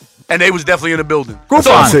lie. And they was definitely in the building.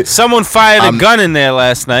 Groupon. Someone fired a gun in there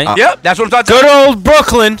last night. Yep, that's what I'm talking Good about. old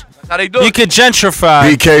Brooklyn. That's how they do You it. could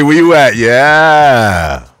gentrify. BK, where you at?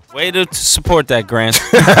 Yeah. Way to support that, Grant.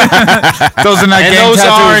 Those are not And gang those tattoos,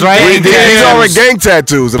 aren't right? gang These tattoos. aren't gang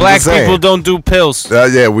tattoos. I'm Black just saying. people don't do pills.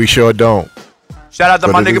 Yeah, we sure don't. Shout out to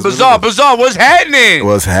But my it nigga is what it Bizarre. is. Bizarre, what's happening?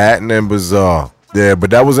 What's happening, Bizarre? Yeah, but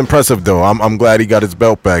that was impressive though. I'm glad he got his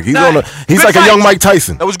belt back. He's Nah, he's good like a young fights. Mike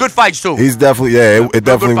Tyson. That was good fights too. He's definitely it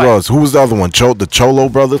definitely fight. was. Who was the other one? The Cholo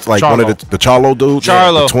brothers, like one of the Charlo dudes.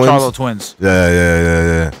 Charlo. the twins. Charlo twins.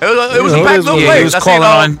 Yeah. It was a packed little Yeah, place. he was I calling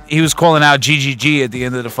seen, on. He was calling out GGG at the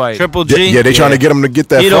end of the fight. Triple G. Yeah, they trying to get him to get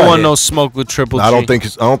that. He don't fight. want no smoke with Triple G. I don't think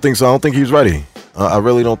so. I don't think he's ready. I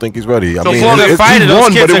really don't think he's ready. I So mean, for the fighter, he those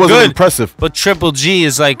won, kids but it are wasn't good. impressive. But Triple G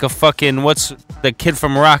is like a fucking what's the kid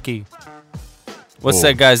from Rocky? What's Oh.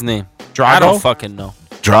 that guy's name? Drago? I don't fucking know.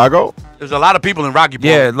 Drago? There's a lot of people in Rocky.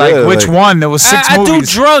 Yeah, like which one? There was 6 I do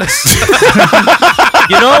movies. drugs.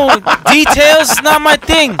 You know, details not my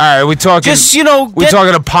thing. All right, we talking. Just we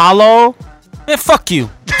talking Apollo. Man, fuck you.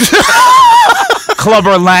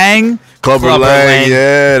 Clubber Lang. Clubber Lang.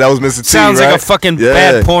 Yeah, that was Mr. T. Sounds like right? a fucking Yeah.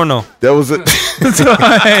 bad porno. That was it.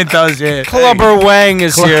 It does, yeah. Clubber Wang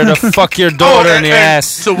is here to fuck your daughter in the ass.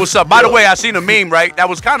 So what's up? By the way, I seen a meme, right? That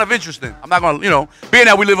was kind of interesting. I'm not gonna, being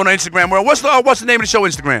that we live on an Instagram world. What's the name of the show?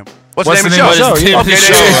 Instagram. What's the name of the show? What's the name of the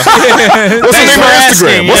show? What's the name of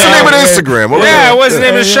Instagram? What's the name of the Instagram? What was Yeah, it? what's the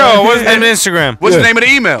name of the show? What's the name of Instagram? What's the name of the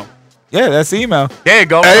email? Yeah, that's the email. There you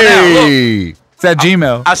go. Now, look, Hey. It's at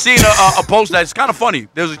Gmail. I seen a post that's kind of funny.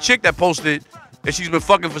 There was a chick that posted that she's been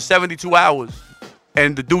fucking for 72 hours,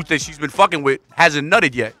 and the dude that she's been fucking with hasn't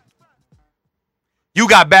nutted yet. You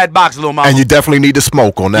got bad box, little mama. And you definitely need to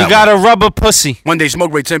smoke on that. You got a rubber pussy. Monday smoke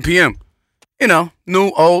break 10 p.m. New,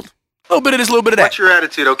 old, a little bit of this, a little bit of that. What's your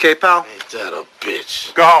attitude, okay, pal? Ain't that a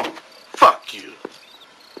bitch? Go home. Fuck you.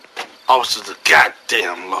 Officers of the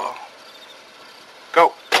goddamn law.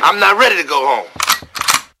 Go. I'm not ready to go home.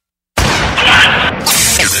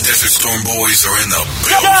 The Desert Storm Boys are in the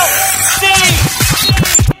building.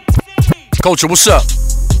 Culture, what's up?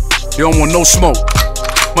 You don't want no smoke.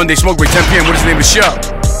 Monday smoke break 10 p.m. What is the name of the show?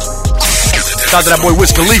 Shout out to that boy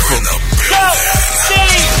Wiz Khalifa.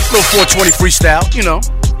 Little 420 freestyle,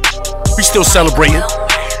 We still celebrating.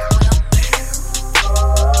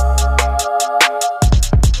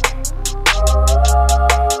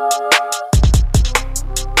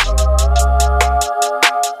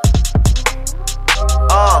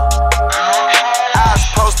 I was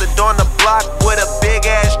posted on the block with a big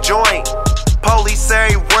police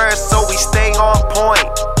everywhere, so we stay on point.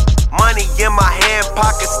 Money in my hand,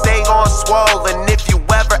 pocket stay on swollen. If you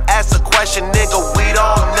ever ask a question, nigga, we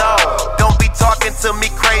don't know. Don't be talking to me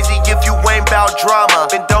crazy if you ain't bout drama.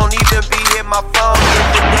 And don't even be hit my phone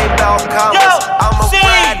if it ain't bout commas. I'ma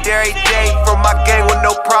ride every day from my gang with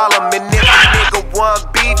no problem. And if a nigga want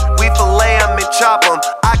beef, we fillet him and chop him.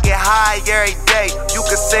 I get high every day. You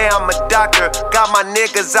can say I'm a doctor. Got my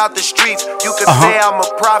niggas out the streets. You can say I'm a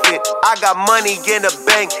prophet. I got money in the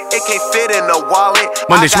bank. It can't fit in a wallet.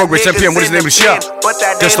 Monday Smoke Break 10 p.m. What is the name of the show?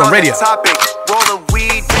 Just on radio. Rolling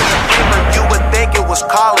weed in the paper, you would think it was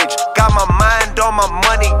college. Got my mind on my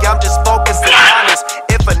money, I'm just focused and honest.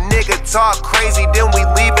 If a nigga talk crazy, then we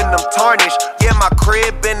leaving them tarnished. Yeah, my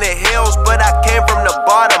crib in the hills, but I came from the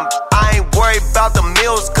bottom. I ain't worried about the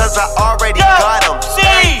meals, cause I already got them.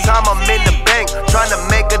 Every time I'm in the bank, trying to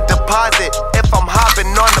make a deposit. If I'm hopping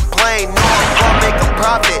on the plane, know I'm gonna make a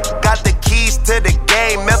profit. Got the keys to the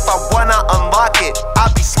game, if I wanna unlock it. I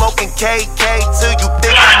be smoking KK till you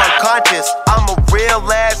think I'm unconscious. I'm a real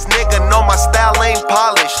ass nigga, know my style ain't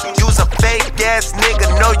polished. Use a fake ass nigga,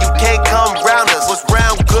 know you can't come round us. Was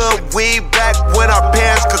round good weed back when our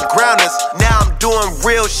parents could ground us. Now I'm doing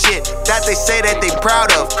real shit that they say that they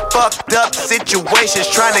proud of. Fucked up situations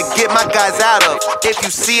trying to get my guys out of. If you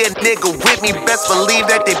see a nigga with me, best believe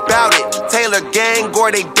that they bout it. Taylor gang or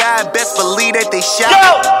they die, best believe that they shout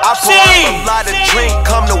it. I pour up a lot of drink,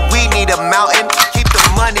 come to we need a mountain. Keep the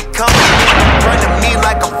money coming, running me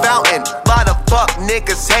like a fountain. Lot of fuck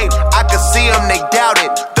niggas hate, I can see them, they doubt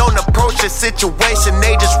it. Don't approach the situation,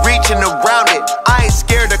 they just reaching around it. I ain't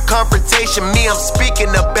scared of confrontation, me, I'm speaking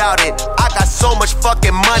about it. I got so much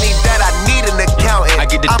fucking money that I need an accountant. I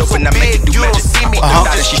get the dope and I make it do magic.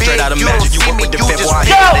 She straight out of magic. You work with the fed boy.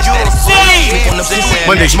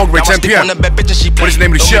 Monday Smoke Break 10 p.m. What is the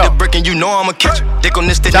name of the show? You know I'm a catch. Dick on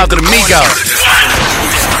this. Shout out to the Migos.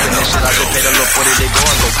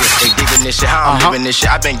 They digging this shit, how I'm living this shit.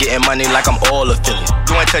 I've been getting money like I'm all affiliate.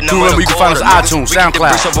 Remember, you can find us on iTunes,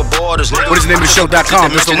 SoundCloud. What is the name of the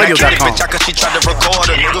show.com? DistroRadio.com.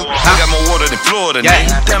 I got more water than Florida.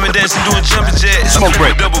 Diamond dancing, doing jumping jacks. Smoke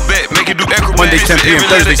Break. Double back, make it do acrobatics. Monday 10 p.m.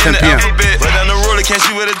 Thursday 10 p.m. But on the roller, can't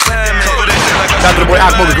see where the time is. Shout out to the boy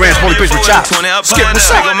Akmo, the Grand Holy Pitch with Chops. Skip,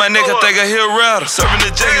 what's up? On my neck, I think I hear router. Serving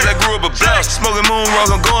the Jaggers, I grew up a blouse. Smoking moon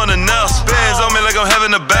rock, I'm going to Nelson. Bands on me like I'm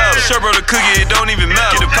having a battle. Sherbert or cookie, it don't even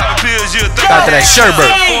matter. Get a pop of pills, you'll think. Shout out to that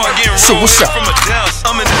Sherbert. So what's up?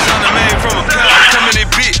 I'm in designer made from a pound. Coming in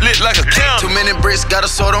beat, lit like a count. 2 minute bricks, gotta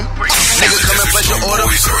sort them. Nigga, come and place your order.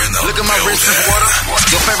 Look at my wrist, is water.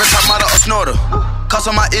 Your favorite top model, a snorter. Cost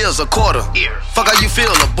on my ears, a quarter. Fuck how you feel,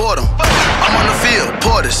 a boredom. I'm on the field,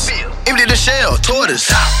 porters. Empty the shell, tortoise.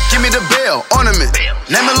 Give me the bell, ornament.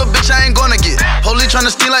 Name a little bitch I ain't gonna get. Police tryna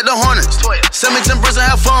steal like the Hornets. Send me 10 bricks and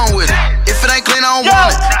have fun with it. If it ain't clean, I don't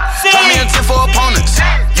want it. Drop me a 10 for opponents.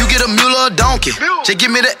 You get a mule or a donkey. Just give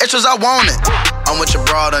me the extras, I want it. I'm with your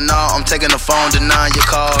broad and all. I'm taking the phone, denying your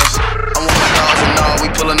calls. I'm with my dogs and all. We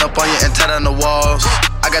pulling up on you and tight on the walls.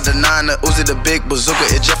 I got the 9, the Uzi, the big bazooka,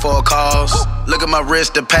 it's just for a cause. Look at my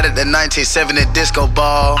wrist, the padded, the 1970 disco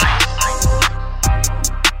ball.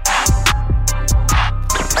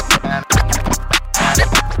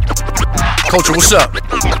 Culture, what's up?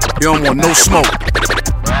 You don't want no smoke.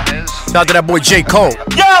 Shout out to that boy J. Cole.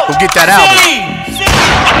 Go get that album.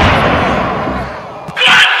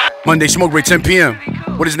 Monday Smoke Break 10 p.m.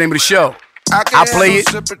 What is the name of the show? I play it,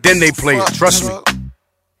 then they play it. Trust me.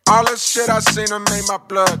 All the shit I seen her made my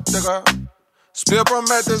blood digger. Spill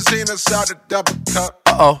promethazine inside the double cup.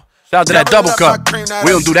 Uh-oh. Shout out to that double cup.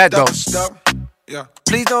 We don't do that though. Yeah.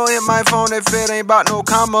 Please don't hit my phone if it ain't about no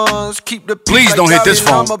commas. Keep the please like don't hit this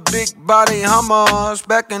phone. I'm a big body Hummers.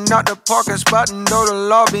 Backing out the parking spot and know the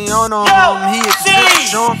law be on him. He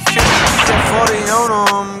exists on 40 on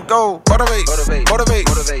him. Go. Motivate, motivate, motivate,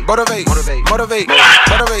 motivate, motivate, motivate, motivate,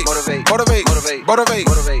 motivate, motivate, motivate,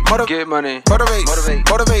 motivate, motivate, get money. Motivate, motivate,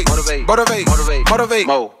 motivate, motivate, motivate, motivate, motivate,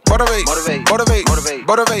 mo. Motivate, motivate, motivate, motivate,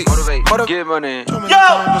 motivate, motivate, motivate, get money.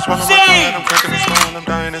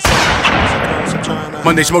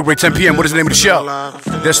 Monday Smoke Break 10 p.m. What is the name of the show?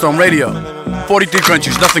 Desktone Radio. 43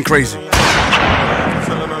 countries, nothing crazy.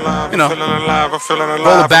 You know,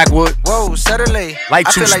 roll a backwood. Whoa, Saturday. Light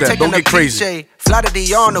two-step, don't get crazy. Fly to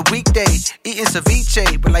the on a weekday, eating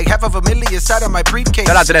ceviche, but like half of a million inside of my briefcase.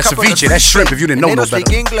 Shout out to that ceviche, that's shrimp if you didn't know no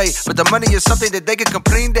better. English, but the money is something that they can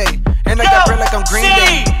complain day. And I got bread like I'm Green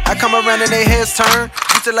Day. I come around and their heads turn.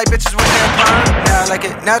 You Used to like bitches with hair perm. Now I like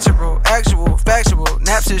it natural, actual, factual,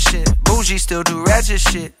 naps and shit. Bougie still do ratchet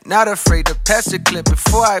shit. Not afraid to pass the clip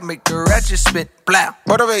before I make the ratchet spit. Blah.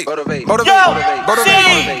 Motivate, motivate, motivate, motivate,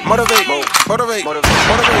 motivate, motivate, motivate, motivate,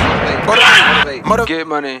 motivate, motivate, get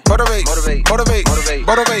money, motivate, motivate, motivate, motivate,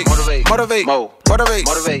 motivate, motivate, motivate, motivate,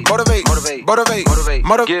 motivate, motivate, motivate, motivate,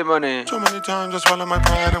 motivate, get money. Too many times I swallow my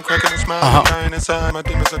pride. I'm cracking a smile. Dying inside my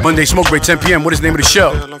demons. Monday Smoke Break, 10 p.m. What is the name of the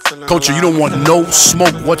show? Culture, you don't want no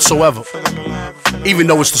smoke whatsoever. Even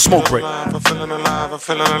though it's the Smoke Break.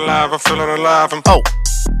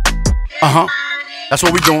 Oh. That's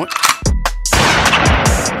what we doing.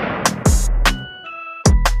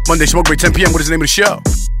 Monday Smoke Break, 10 p.m. What is the name of the show?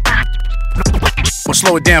 We'll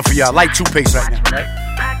slow it down for y'all. Light 2 pace right now, right?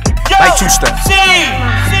 Light 2 step.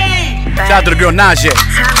 Shout out to the girl Najee.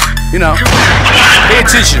 You know, pay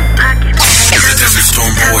attention.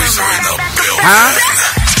 Huh?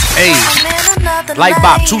 Hey, light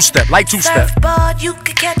bop, 2 step, light 2 step.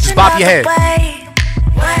 Just bop your head.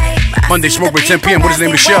 Monday Smoke Break, 10 p.m. What is the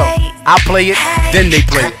name of the show? I'll play it, then they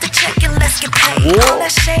play it. Whoa.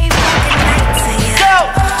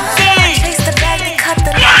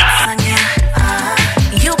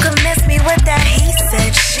 You can miss me with that he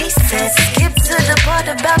said, she said. Skip to the part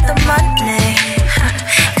about the money.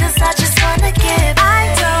 Cause I just wanna give. I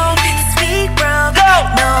don't speak broke.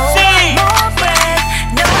 No more bread,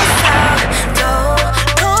 no sound. Don't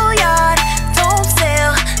go yard, don't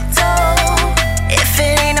sell, don't. If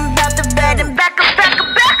it ain't about the bed, then back up, back up,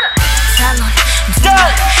 back up. Tell 'em, do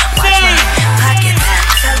not watch my pockets.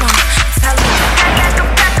 Tell 'em, back up,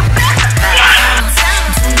 back up, back up. Tell 'em,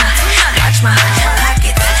 do not watch my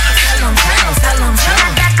pockets. Tell 'em,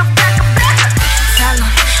 back up, back up, back up. Tell 'em,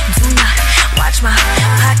 do not watch my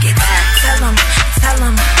pockets. Tell 'em,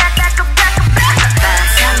 back up, back up, back up.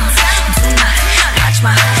 Tell 'em, do not watch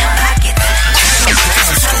my pockets.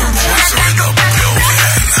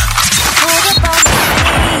 Pulled up on the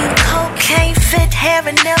scene, cocaine fit, hair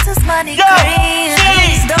and nails is money green.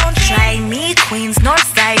 Please don't try me, Queens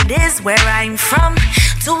Northside is where I'm from.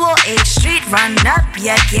 208 Street, run up,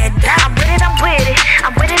 yeah, get down. I'm with it, I'm with it,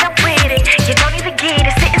 I'm with it, I'm with it. You don't even get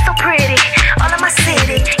it, sitting so pretty. All in my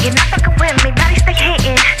city, you're not fucking with me, body stay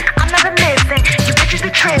hitting. I'm never missing, you bitches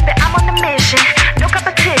are tripping. I'm on the mission, no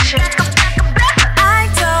competition. I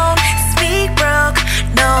don't speak broke,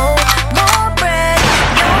 no more bread,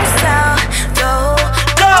 no sound, don't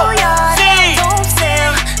go yard, don't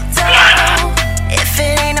sell, don't. If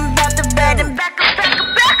it ain't about the bed, then back up, back up,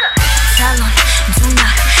 back up. Tell 'em, do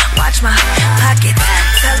not watch my pockets.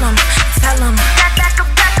 Tell 'em, back up,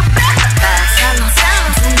 back up, back up. Tell 'em,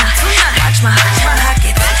 do not watch my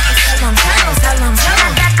pockets. Tell 'em, back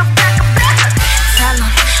up, back up, back up. Tell 'em,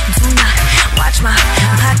 do not watch my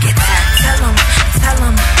pockets. Tell 'em, back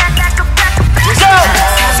up, back up, back up.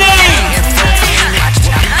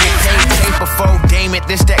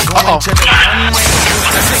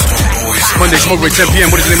 Monday Smoke Break, 10 p.m.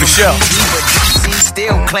 What is the name of the show?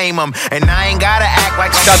 Still claim them, and I ain't gotta act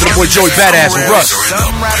like shout out to the boy Joey Badass and Russ.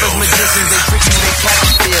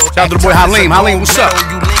 Shout out to the boy Halim. Halim, what's up?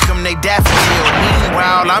 You link them, they daffodil.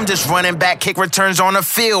 Meanwhile, I'm just running back kick returns on the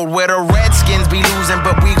field where the Redskins be losing,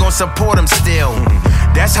 but we gon' support them still.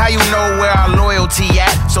 That's how you know where our loyalty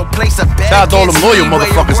at. So place a bet. Shout out to all them loyal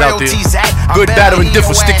motherfuckers out there. Good, bad, or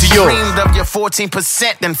indifferent, stick to yours. Of your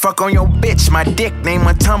 14%, then fuck on your bitch. My dick name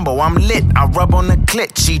a tumble. I'm lit. I rub on the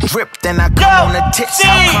clit. She drip, then I come on the tits.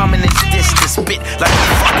 How common is this to spit like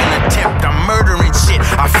a fucking attempt? I'm murdering shit.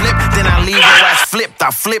 I flip, then I leave your ass flipped.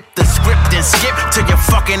 I flip the script and skip to your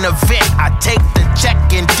fucking event. I take the check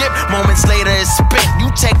and dip. Moments later it's spent.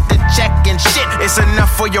 You take the check and shit. It's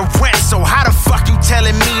enough for your rent. So how the fuck you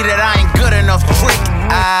telling me that I ain't good enough? Trick.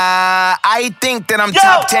 I think that I'm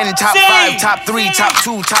top 10, top 5, top 3, top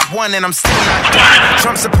 2, top 1, and I'm still not done.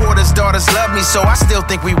 Trump supporters' daughters love me, so I still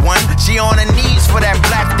think we won. She on her knees for that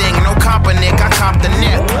black thing. No compa, Nick. I comp the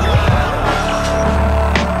neck.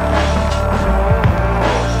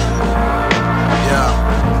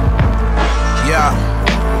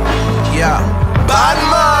 Yeah. Bad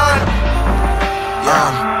man.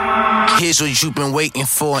 Here's what you've been waiting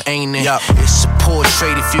for, ain't it? It's a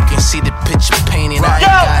portrait if you can see the picture painted. I ain't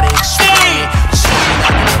gotta explain it. Showing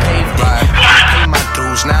I can pave it. Pay my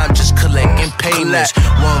dues, now I'm just collecting payments.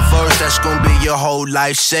 One verse that's gonna be your whole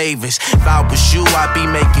life savings. If I was you, I'd be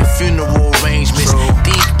making funeral arrangements.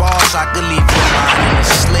 These bars, I could leave your mind in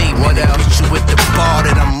enslavement. Hit you with the bar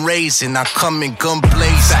that I'm raising. I come in gun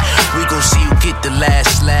blazing. We gon' see you get the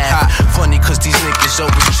last laugh. Funny cause these niggas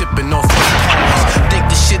always tripping off the past. Think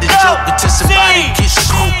this shit a joke until somebody gets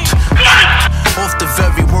smoked. Off the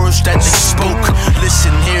very words that they spoke.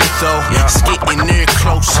 Listen here though, it's getting near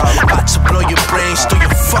close.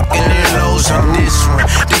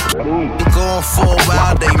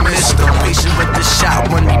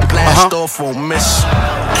 store for miss.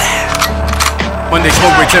 Monday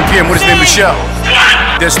smoke break 10 p.m. What is the name of the show?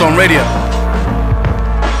 Dead Storm Radio.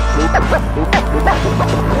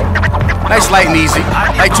 Nice light and easy.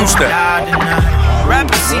 Light two-step.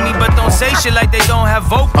 Rappers see me but don't say shit like they don't have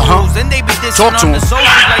vocals. Then they be dissing on the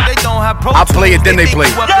socials like they don't have pro tools. I play it, then they play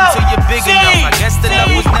it. Up until you're big enough. I guess the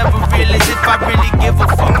love was never real as if I really give a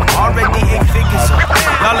fuck. I'm already 8 figures up.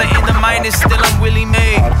 Y'all are in the minus, still I'm Willie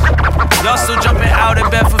Mays. Y'all still jumping out of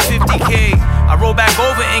bed for 50K. I roll back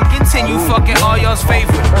over and continue fucking all y'all's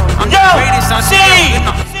favorite. I'm the greatest on scene.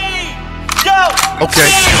 Okay.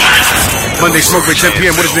 Monday smoke break 10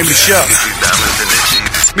 p.m. What is the name of the show?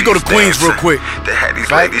 We go to Queens real quick.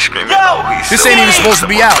 Right? This ain't even supposed to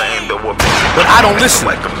be out, but I don't listen.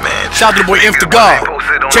 Shout out to the boy Inf the God.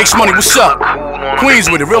 Chase Money, what's up? Queens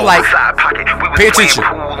with it, real life. Pay attention.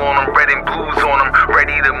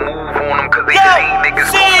 Ready to move on them, cause they see niggas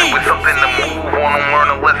going with something to move on them. Learn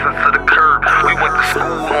a lesson to the curb. We went to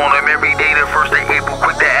school on them every day. The first day April,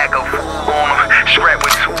 quick to act a fool on them. Strapped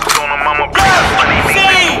with tools on them. I'ma bring up money, make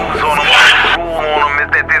the moves on them. Rule on them is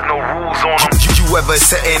that there's no rules on them. You ever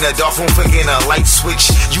sat in a dark room forgetting a light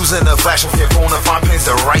switch? Using a flash on your phone to find pins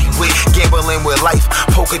the right way. Gambling with life,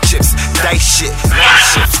 poker chips, dice shit, night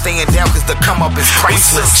shift. Staying down cause the come up is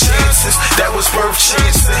priceless. Chances, that was worth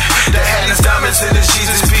chancing. That had these diamonds in the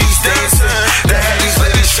Jesus peace dancing. That had these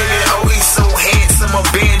ladies screaming, oh he's so handsome. A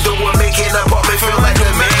bando would make it up, me feel like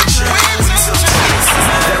a mansion. We took chances,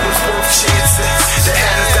 that was worth chancing. That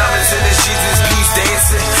had these diamonds in the Jesus peace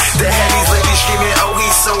dancing. That had these ladies screaming, oh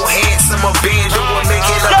he's so handsome. A bando would make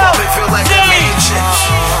it up, me feel like a mansion.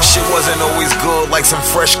 Shit wasn't always good like some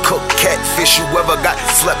fresh cooked catfish. You ever got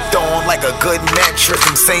slept on like a good mattress?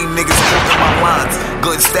 Them same niggas quoting my lines.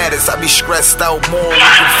 Good status, I be stressed out more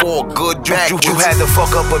looking for a good package. You had to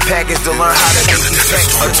fuck up a package to learn how to make you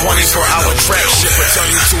text. A 24-hour trap shit will turn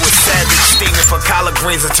you to a savage. Steaming for collard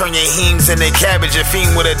greens and turn your heems into cabbage. A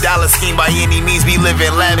fiend with a dollar scheme by any means be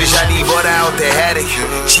living lavish. I need butter out the attic.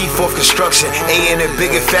 Chief of construction, A in a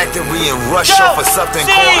bigger factory and rush off for something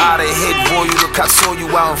called out of hit. Boy, you look, I saw you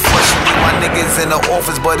out in Flushing. Me, my niggas in the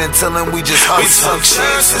office, but until then we just hustle. We took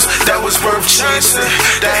chances, that was worth chancing.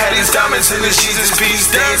 That had these diamonds in the Jesus peace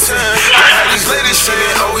dancing. That had these ladies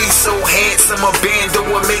screaming, oh he's so handsome. A bando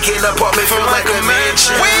would make it up, me feel like a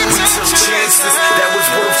mansion. We took chances, that was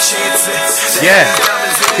worth chancing. Yeah,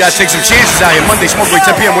 you gotta take some chances out here. Monday smoke break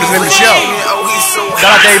 10 p.m. What is the name of the show?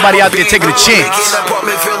 Shout out to everybody out there taking a chance.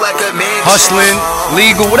 Hustling,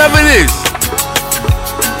 legal, whatever it is.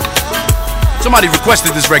 Somebody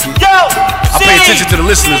requested this record. I pay attention to the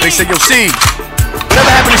listeners. They said, yo, C,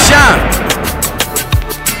 whatever happened to Shine?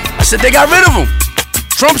 I said, they got rid of him.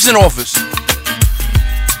 Trump's in office.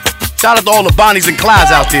 Shout out to all the Bonnies and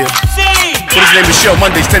Clydes out there. What is the name of the show?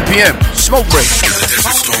 Mondays, 10 p.m. Smoke break.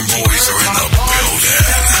 Storm boys are in the building.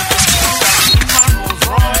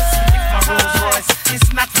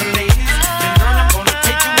 It's not for ladies. Then girl, I'm gonna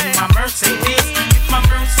take you in my Mercedes. If my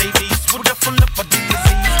Mercedes would have full up of the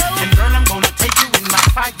disease. Then girl, I'm gonna take you in my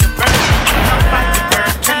Firebird. My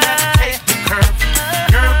Firebird cannot take the curve.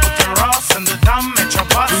 Girl, put your ass on the dumb at your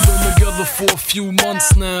bus. We've been together for a few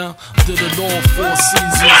months now. Did it all 4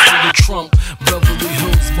 seasons to the Trump. Beverly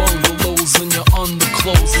Hills bungalows in your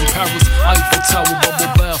underclothes. In Paris, Eiffel Tower,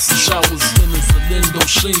 bubble baths and showers. Dinners at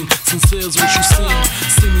Indochine. Sincere's what you seen.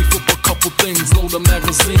 See me flip a couple things, load of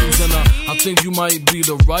magazines, and I think you might be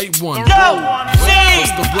the right one.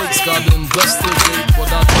 Cause the Brits gotta investigate, but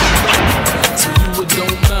I don't know. To you it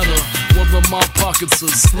don't matter whether my pockets are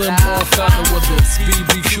slim or fatter, whether it's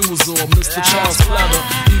BBQs or Mr. Child's platter.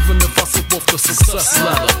 Even if I slip off the success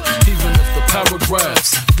ladder, even if the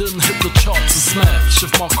paragraphs didn't hit the charts and smash.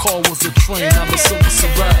 If my car was a train, I'm a silver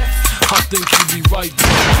Seraph. I think you'd be right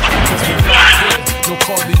there. Cause we right here, no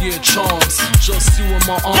Cartier charms, just you in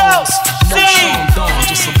my arms. No Sean Don,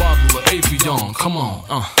 just a bottle of Avion. Come on,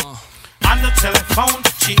 On the telephone,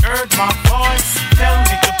 she heard my voice. Tell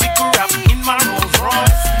me to pick her up in my Rolls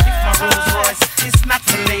Royce. If my Rolls Royce is not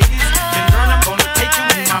for ladies, then girl, I'm gonna take you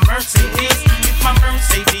in my Mercedes. If my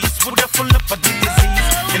Mercedes would have full up of the disease,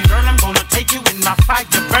 then girl, I'm gonna take you in my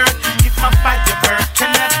Firebird. If my Firebird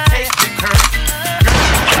cannot take the curve, girl,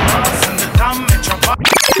 put your ass in the dumb at your butt.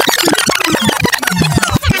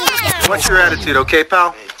 What's your attitude, okay,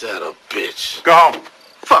 pal? Ain't that a bitch? Go home.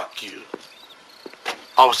 Fuck you.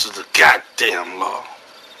 Officers of goddamn law.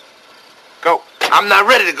 Go. I'm not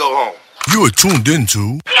ready to go home. You are tuned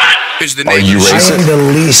into. Is the Are name you of the racist? show. I am the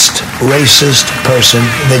least racist person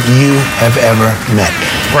that you have ever met.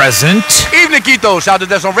 Present. Evening, Quito. Shout out to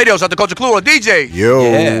Death on Radio. Shout out to Culture Clue on DJ. Yo.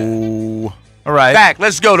 Yeah. All right. Back.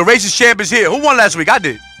 Let's go. The racist champ is here. Who won last week? I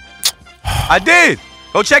did. I did.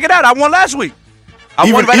 Go check it out. I won last week.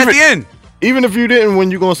 I won right at the end. Even if you didn't win,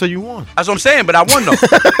 you're gonna say you won. That's what I'm saying, but I won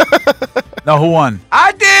though. No, who won?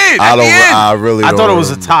 I did. I really don't. I thought it was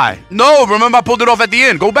a tie. No, remember I pulled it off at the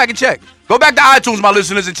end. Go back and check. Go back to iTunes, my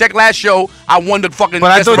listeners, and check last show. I won the fucking.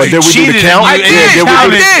 But I thought you did we do the cheated. count? I did. I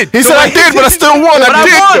did. He said I did, but I still won. But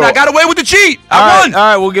I won. I got away with the cheat. I won. All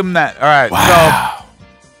right, we'll give him that. All right. Wow.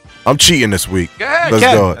 I'm cheating this week. ahead. Let's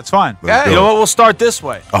do it. That's fine. Let's You do know it. what? We'll start this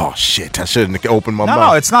way. Oh shit! I shouldn't have opened my No,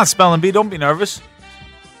 mouth. it's not spelling bee. Don't be nervous.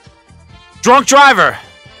 Drunk driver.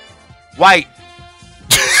 White.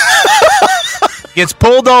 Gets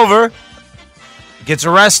pulled over. Gets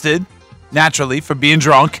arrested, naturally, for being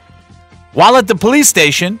drunk. While at the police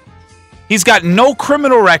station, he's got no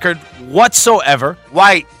criminal record whatsoever.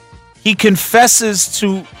 White. He confesses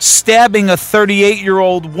to stabbing a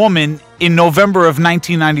 38-year-old woman in November of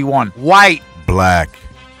 1991. White. Black.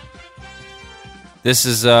 This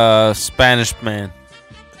is a Spanish man.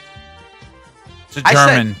 It's a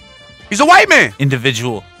German He's a white man.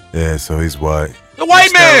 individual. Yeah, so he's white. The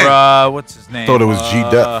white man. What's his name? Thought it was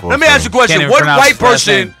G-Dep. Let me ask you a question. Can't even What pronounce white his last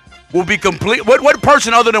person name. will be complete? What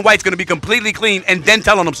person other than white's going to be completely clean and then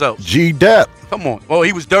tell on themselves? G-Dep. Come on. Well,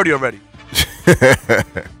 he was dirty already.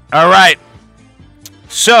 All right.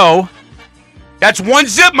 So that's one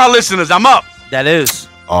zip, my listeners. I'm up. That is.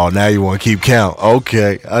 Oh, now you want to keep count.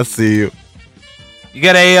 Okay, I see you. You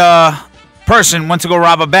got a person went to go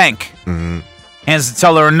rob a bank. Mm-hmm. Hands the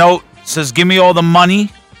teller a note. Says, "Give me all the money.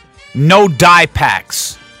 No dye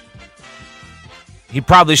packs." He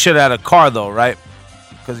probably should have had a car though, right?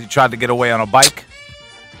 Because he tried to get away on a bike.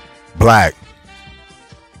 Black.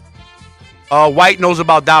 White knows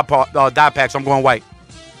about dye packs. I'm going white.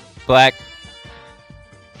 Black.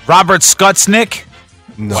 Robert Skutznick.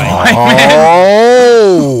 No.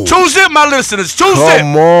 Oh. Two zip, my listeners. Two zip.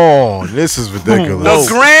 Come on. This is ridiculous.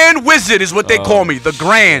 The Grand Wizard is what they call me. The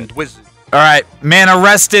Grand Wizard. All right. Man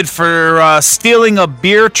arrested for stealing a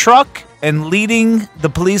beer truck and leading the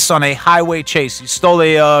police on a highway chase. He stole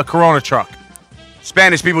a Corona truck.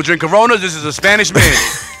 Spanish people drink Coronas. This is a Spanish man.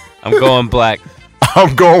 I'm going black.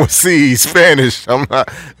 I'm going with C, Spanish. I'm not.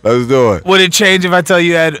 Let's do it. Would it change if I tell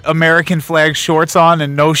you he had American flag shorts on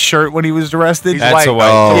and no shirt when he was arrested? That's a white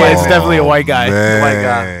Oh, Yeah, it's definitely a white guy. Man. White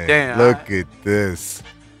guy. Damn. Look at this.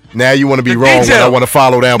 Now you want to be The wrong when detail. I want to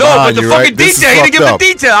follow down No, behind but the you, fucking right? This is detail. He didn't give fucked the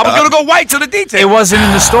up. detail. I was going to go white to the detail. It wasn't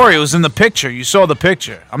in the story. It was in the picture. You saw the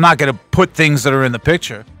picture. I'm not going to put things that are in the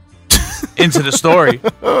picture into the story.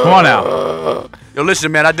 Come on now. Yo,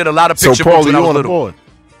 listen, man. I did a lot of So, picture books Paul, when you I was on the little. board?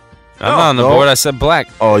 I'm not on the No. board. I said black.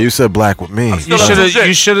 Oh, you said black with me. You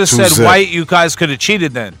should have said zip. white. You guys could have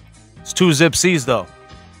cheated then. It's 2 zip C's though.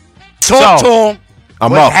 Talk So- to him. I'm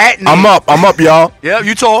What up. hat I'm up. I'm up, y'all. Yeah,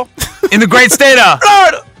 you tall. In the great state of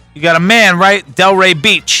Florida. you got a man, right? Delray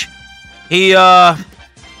Beach. He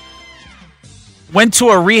went to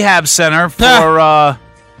a rehab center for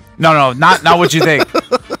no, not what you think.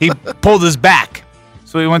 He pulled his back.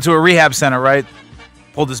 So he went to a rehab center, right?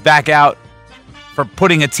 Pulled his back out for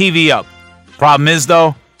putting a TV up. Problem is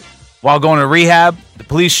though, while going to rehab, the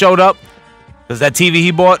police showed up because that TV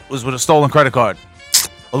he bought was with a stolen credit card.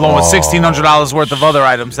 Along with $1,600 worth of other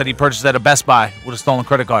items that he purchased at a Best Buy with a stolen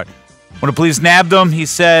credit card. When the police nabbed him, he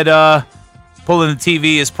said pulling the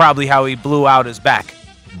TV is probably how he blew out his back.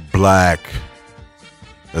 Black.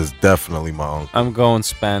 That's definitely my uncle. I'm going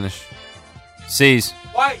Spanish. C's.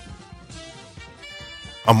 White.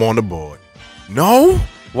 I'm on the board. No?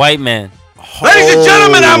 White man. Ladies and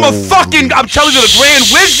gentlemen, I'm telling you, the Grand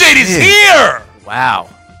Wizard is shit. here. Wow.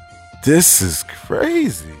 This is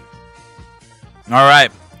crazy. All right.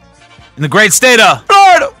 In the great state of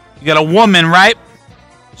Florida. You got a woman, right?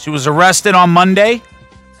 She was arrested on Monday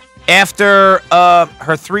after her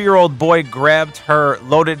 3-year-old boy grabbed her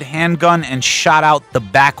loaded handgun and shot out the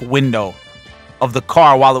back window of the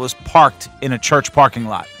car while it was parked in a church parking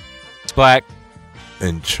lot. Black.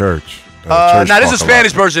 In church. Now, this is a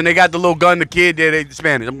Spanish person. They got the little gun, the kid. They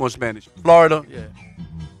Spanish. I'm going Spanish. Florida.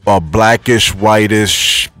 Yeah. Blackish,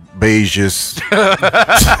 whitish, beigeish.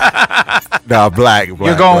 Nah, black.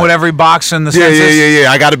 You're going with every box in the Yeah, census?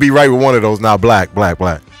 yeah. I got to be right with one of those. Now, black. Black.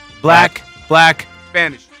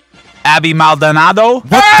 Spanish. Abby Maldonado.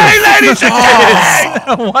 Hey, ladies and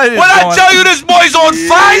gentlemen. What is When I going tell you this boy's on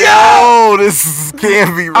fire. Oh, this can't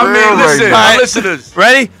be real. I mean, listen, right now. listeners.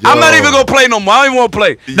 Ready? I'm not even going to play no more. I don't even want to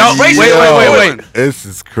play. No, wait. This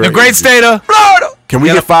is crazy. The great state of Florida. Can we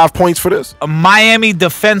get 5 points for this? A Miami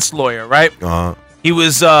defense lawyer, right? Uh-huh. He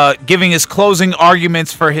was giving his closing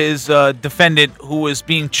arguments for his defendant who was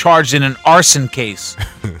being charged in an arson case.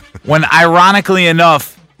 When, ironically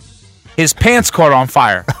enough, his pants caught on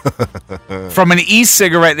fire from an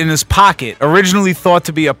e-cigarette in his pocket, originally thought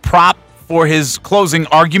to be a prop for his closing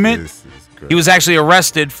argument. He was actually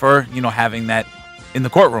arrested for, having that in the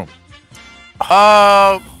courtroom.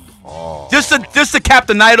 Just to cap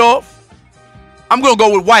the night off, I'm going to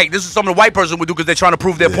go with white. This is something a white person would do because they're trying to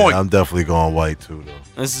prove their point. I'm definitely going white, too,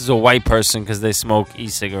 though. This is a white person because they smoke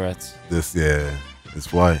e-cigarettes. It's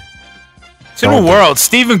white. It's a new world.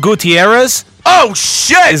 Steven Gutierrez. Oh,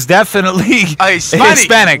 shit! Is definitely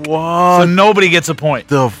Hispanic. What? So nobody gets a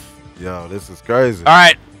point. Yo, this is crazy. All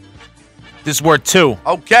right. This is worth 2.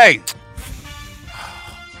 Okay.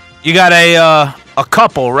 You got a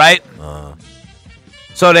couple, right?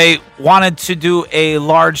 So they wanted to do a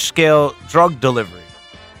large-scale drug delivery,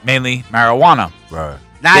 mainly marijuana. Right.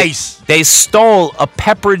 Nice. They stole a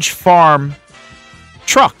Pepperidge Farm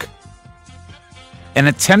truck and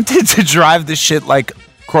attempted to drive the shit like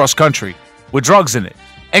cross-country with drugs in it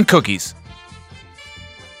and cookies.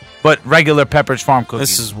 But regular Pepperidge Farm cookies.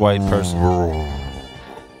 This is white person.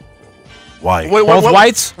 White. Both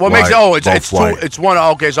whites? What makes it? It's two. It's one.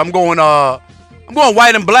 Okay, so I'm going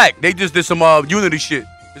white and black. They just did some unity shit.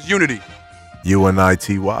 It's unity.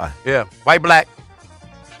 UNITY. Yeah, white, black.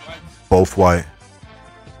 Both white.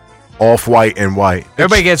 Off-white and white.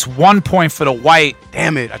 Everybody gets 1 point for the white.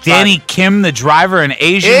 Damn it. Danny Kim, the driver, and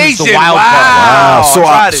Asian is the wild Wow.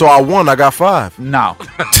 card. So I won. I got 5. No.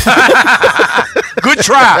 Good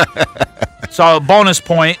try. So a bonus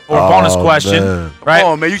point or bonus question. Man. Right?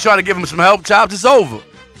 Oh, man, you trying to give him some help, Chops? It's over.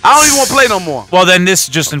 I don't even want to play no more. Well, then this is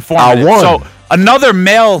just informative. I won. So another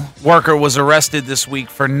mail worker was arrested this week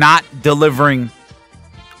for not delivering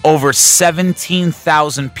over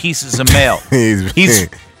 17,000 pieces of mail. He's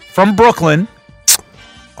from Brooklyn.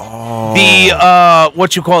 Oh.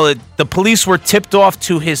 The police were tipped off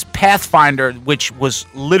to his Pathfinder, which was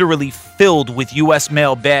literally filled with U.S.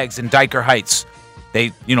 mail bags in Dyker Heights.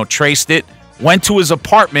 They, traced it, went to his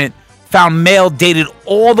apartment, found mail dated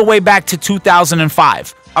all the way back to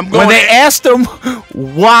 2005. When they asked him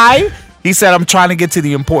why, he said, "I'm trying to get to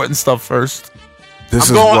the important stuff first." I'm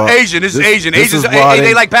going Asian. This is Asian. Asians,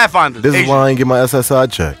 they like Pathfinders. This is why I didn't get my SSI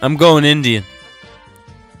check. I'm going Indian.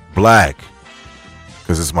 Black.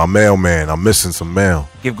 Because it's my mailman. I'm missing some mail.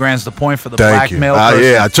 Give Grants the point for the Thank black you. mail person.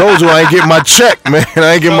 Yeah, I told you I ain't getting my check, man.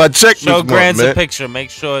 I ain't getting my check this Show month, Grants man. a picture. Make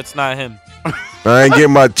sure it's not him. I ain't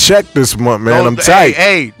getting my check this month, man. I'm tight.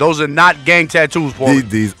 Hey, those are not gang tattoos, Paul.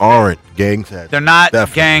 These aren't gang tattoos. They're not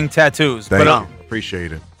Definitely. gang tattoos. Thank but you.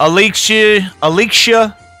 Appreciate it. Alicia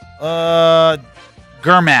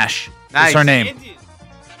Gurmash is her name.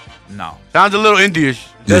 No. Sounds a little Indian-ish.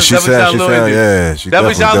 Yeah, she definitely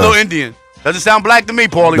sounds a little Indian. Doesn't sound black to me,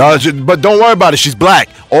 Paulie. No, but don't worry about it. She's black.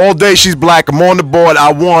 All day she's black. I'm on the board.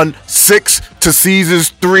 I won 6 to Caesars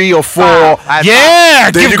 3 or 4. Yeah,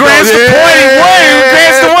 give Grants the point. He won.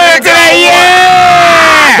 Grants the win today.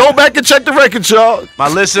 Yeah. Go back and check the record, y'all. My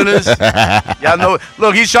listeners, y'all know.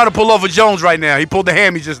 Look, he's trying to pull over Jones right now. He pulled the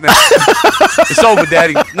hammy just now. It's over,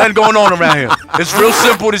 Daddy. Nothing going on around here. It's real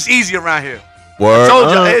simple. It's easy around here. Word. I told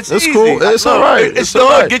you, it's easy. Cool. It's all right. It's all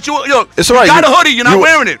right. Get you. Look, it's all right. You got a hoodie. You're not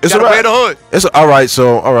wearing it. It's you gotta wear the hood. It's all right.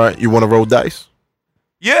 So, all right. You want to roll dice?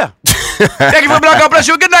 Yeah. Thank you for being. God bless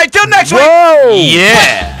you. Good night. Till next week.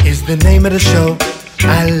 Yeah. Is the name of the show.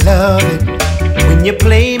 I love it when you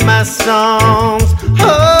play my songs.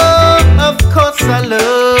 Oh, of course I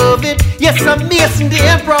love it. Yes, I'm Mason the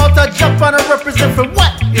Emperor. I jump on and represent for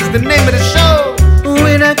what is the name of the show.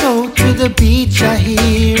 When I go to the beach, I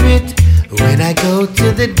hear it. When I go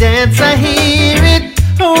to the dance, I hear it.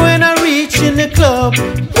 When I reach in the club,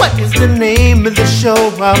 what is the name of the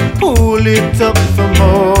show? I pull it up for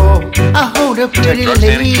more. I hold a pretty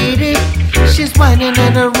lady. She's whining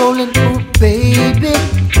and a rolling, oh baby.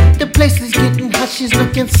 The place is getting hot, she's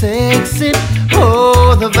looking sexy.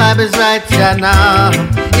 Oh, the vibe is right, yeah, now.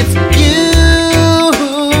 It's you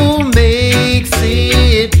who makes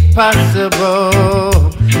it possible.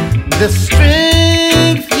 The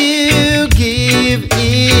strength you give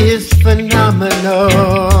is phenomenal.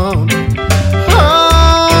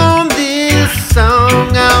 On this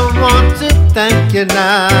song I want to thank you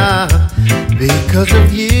now. Because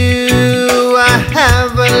of you I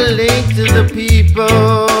have a link to the people.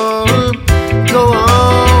 Go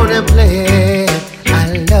on and play it.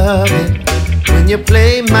 I love it when you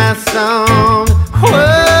play my song.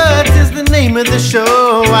 What is the name of the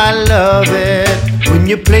show? I love it when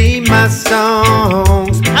you play my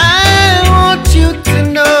songs. I want you to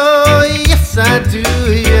know, yes I do,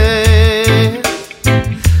 yeah.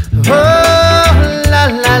 Oh, la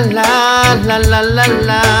la la la la la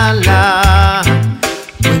la la.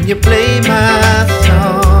 When you play my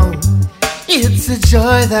song, it's a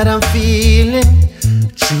joy that I'm feeling.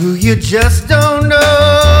 True, you just don't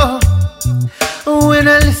know. When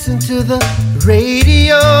I listen to the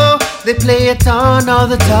radio, they play it on all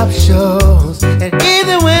the top shows. And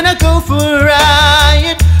even when I go for a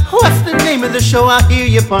ride, what's the name of the show? I hear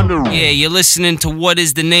you ponder. Yeah, you're listening to What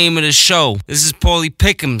Is the Name of the Show. This is Paulie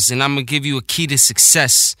Pickums, and I'm gonna give you a key to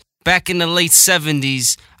success. Back in the late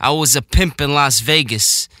 70s, I was a pimp in Las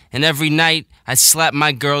Vegas. And every night, I'd slap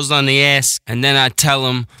my girls on the ass, and then I'd tell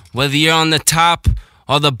them, whether you're on the top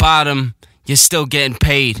or the bottom, you're still getting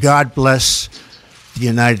paid. God bless the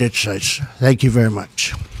United States. Thank you very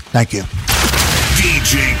much. Thank you.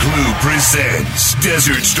 DJ Clue presents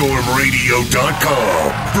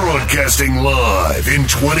DesertStormRadio.com, broadcasting live in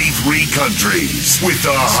 23 countries with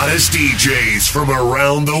the hottest DJs from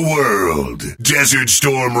around the world.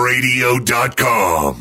 DesertStormRadio.com.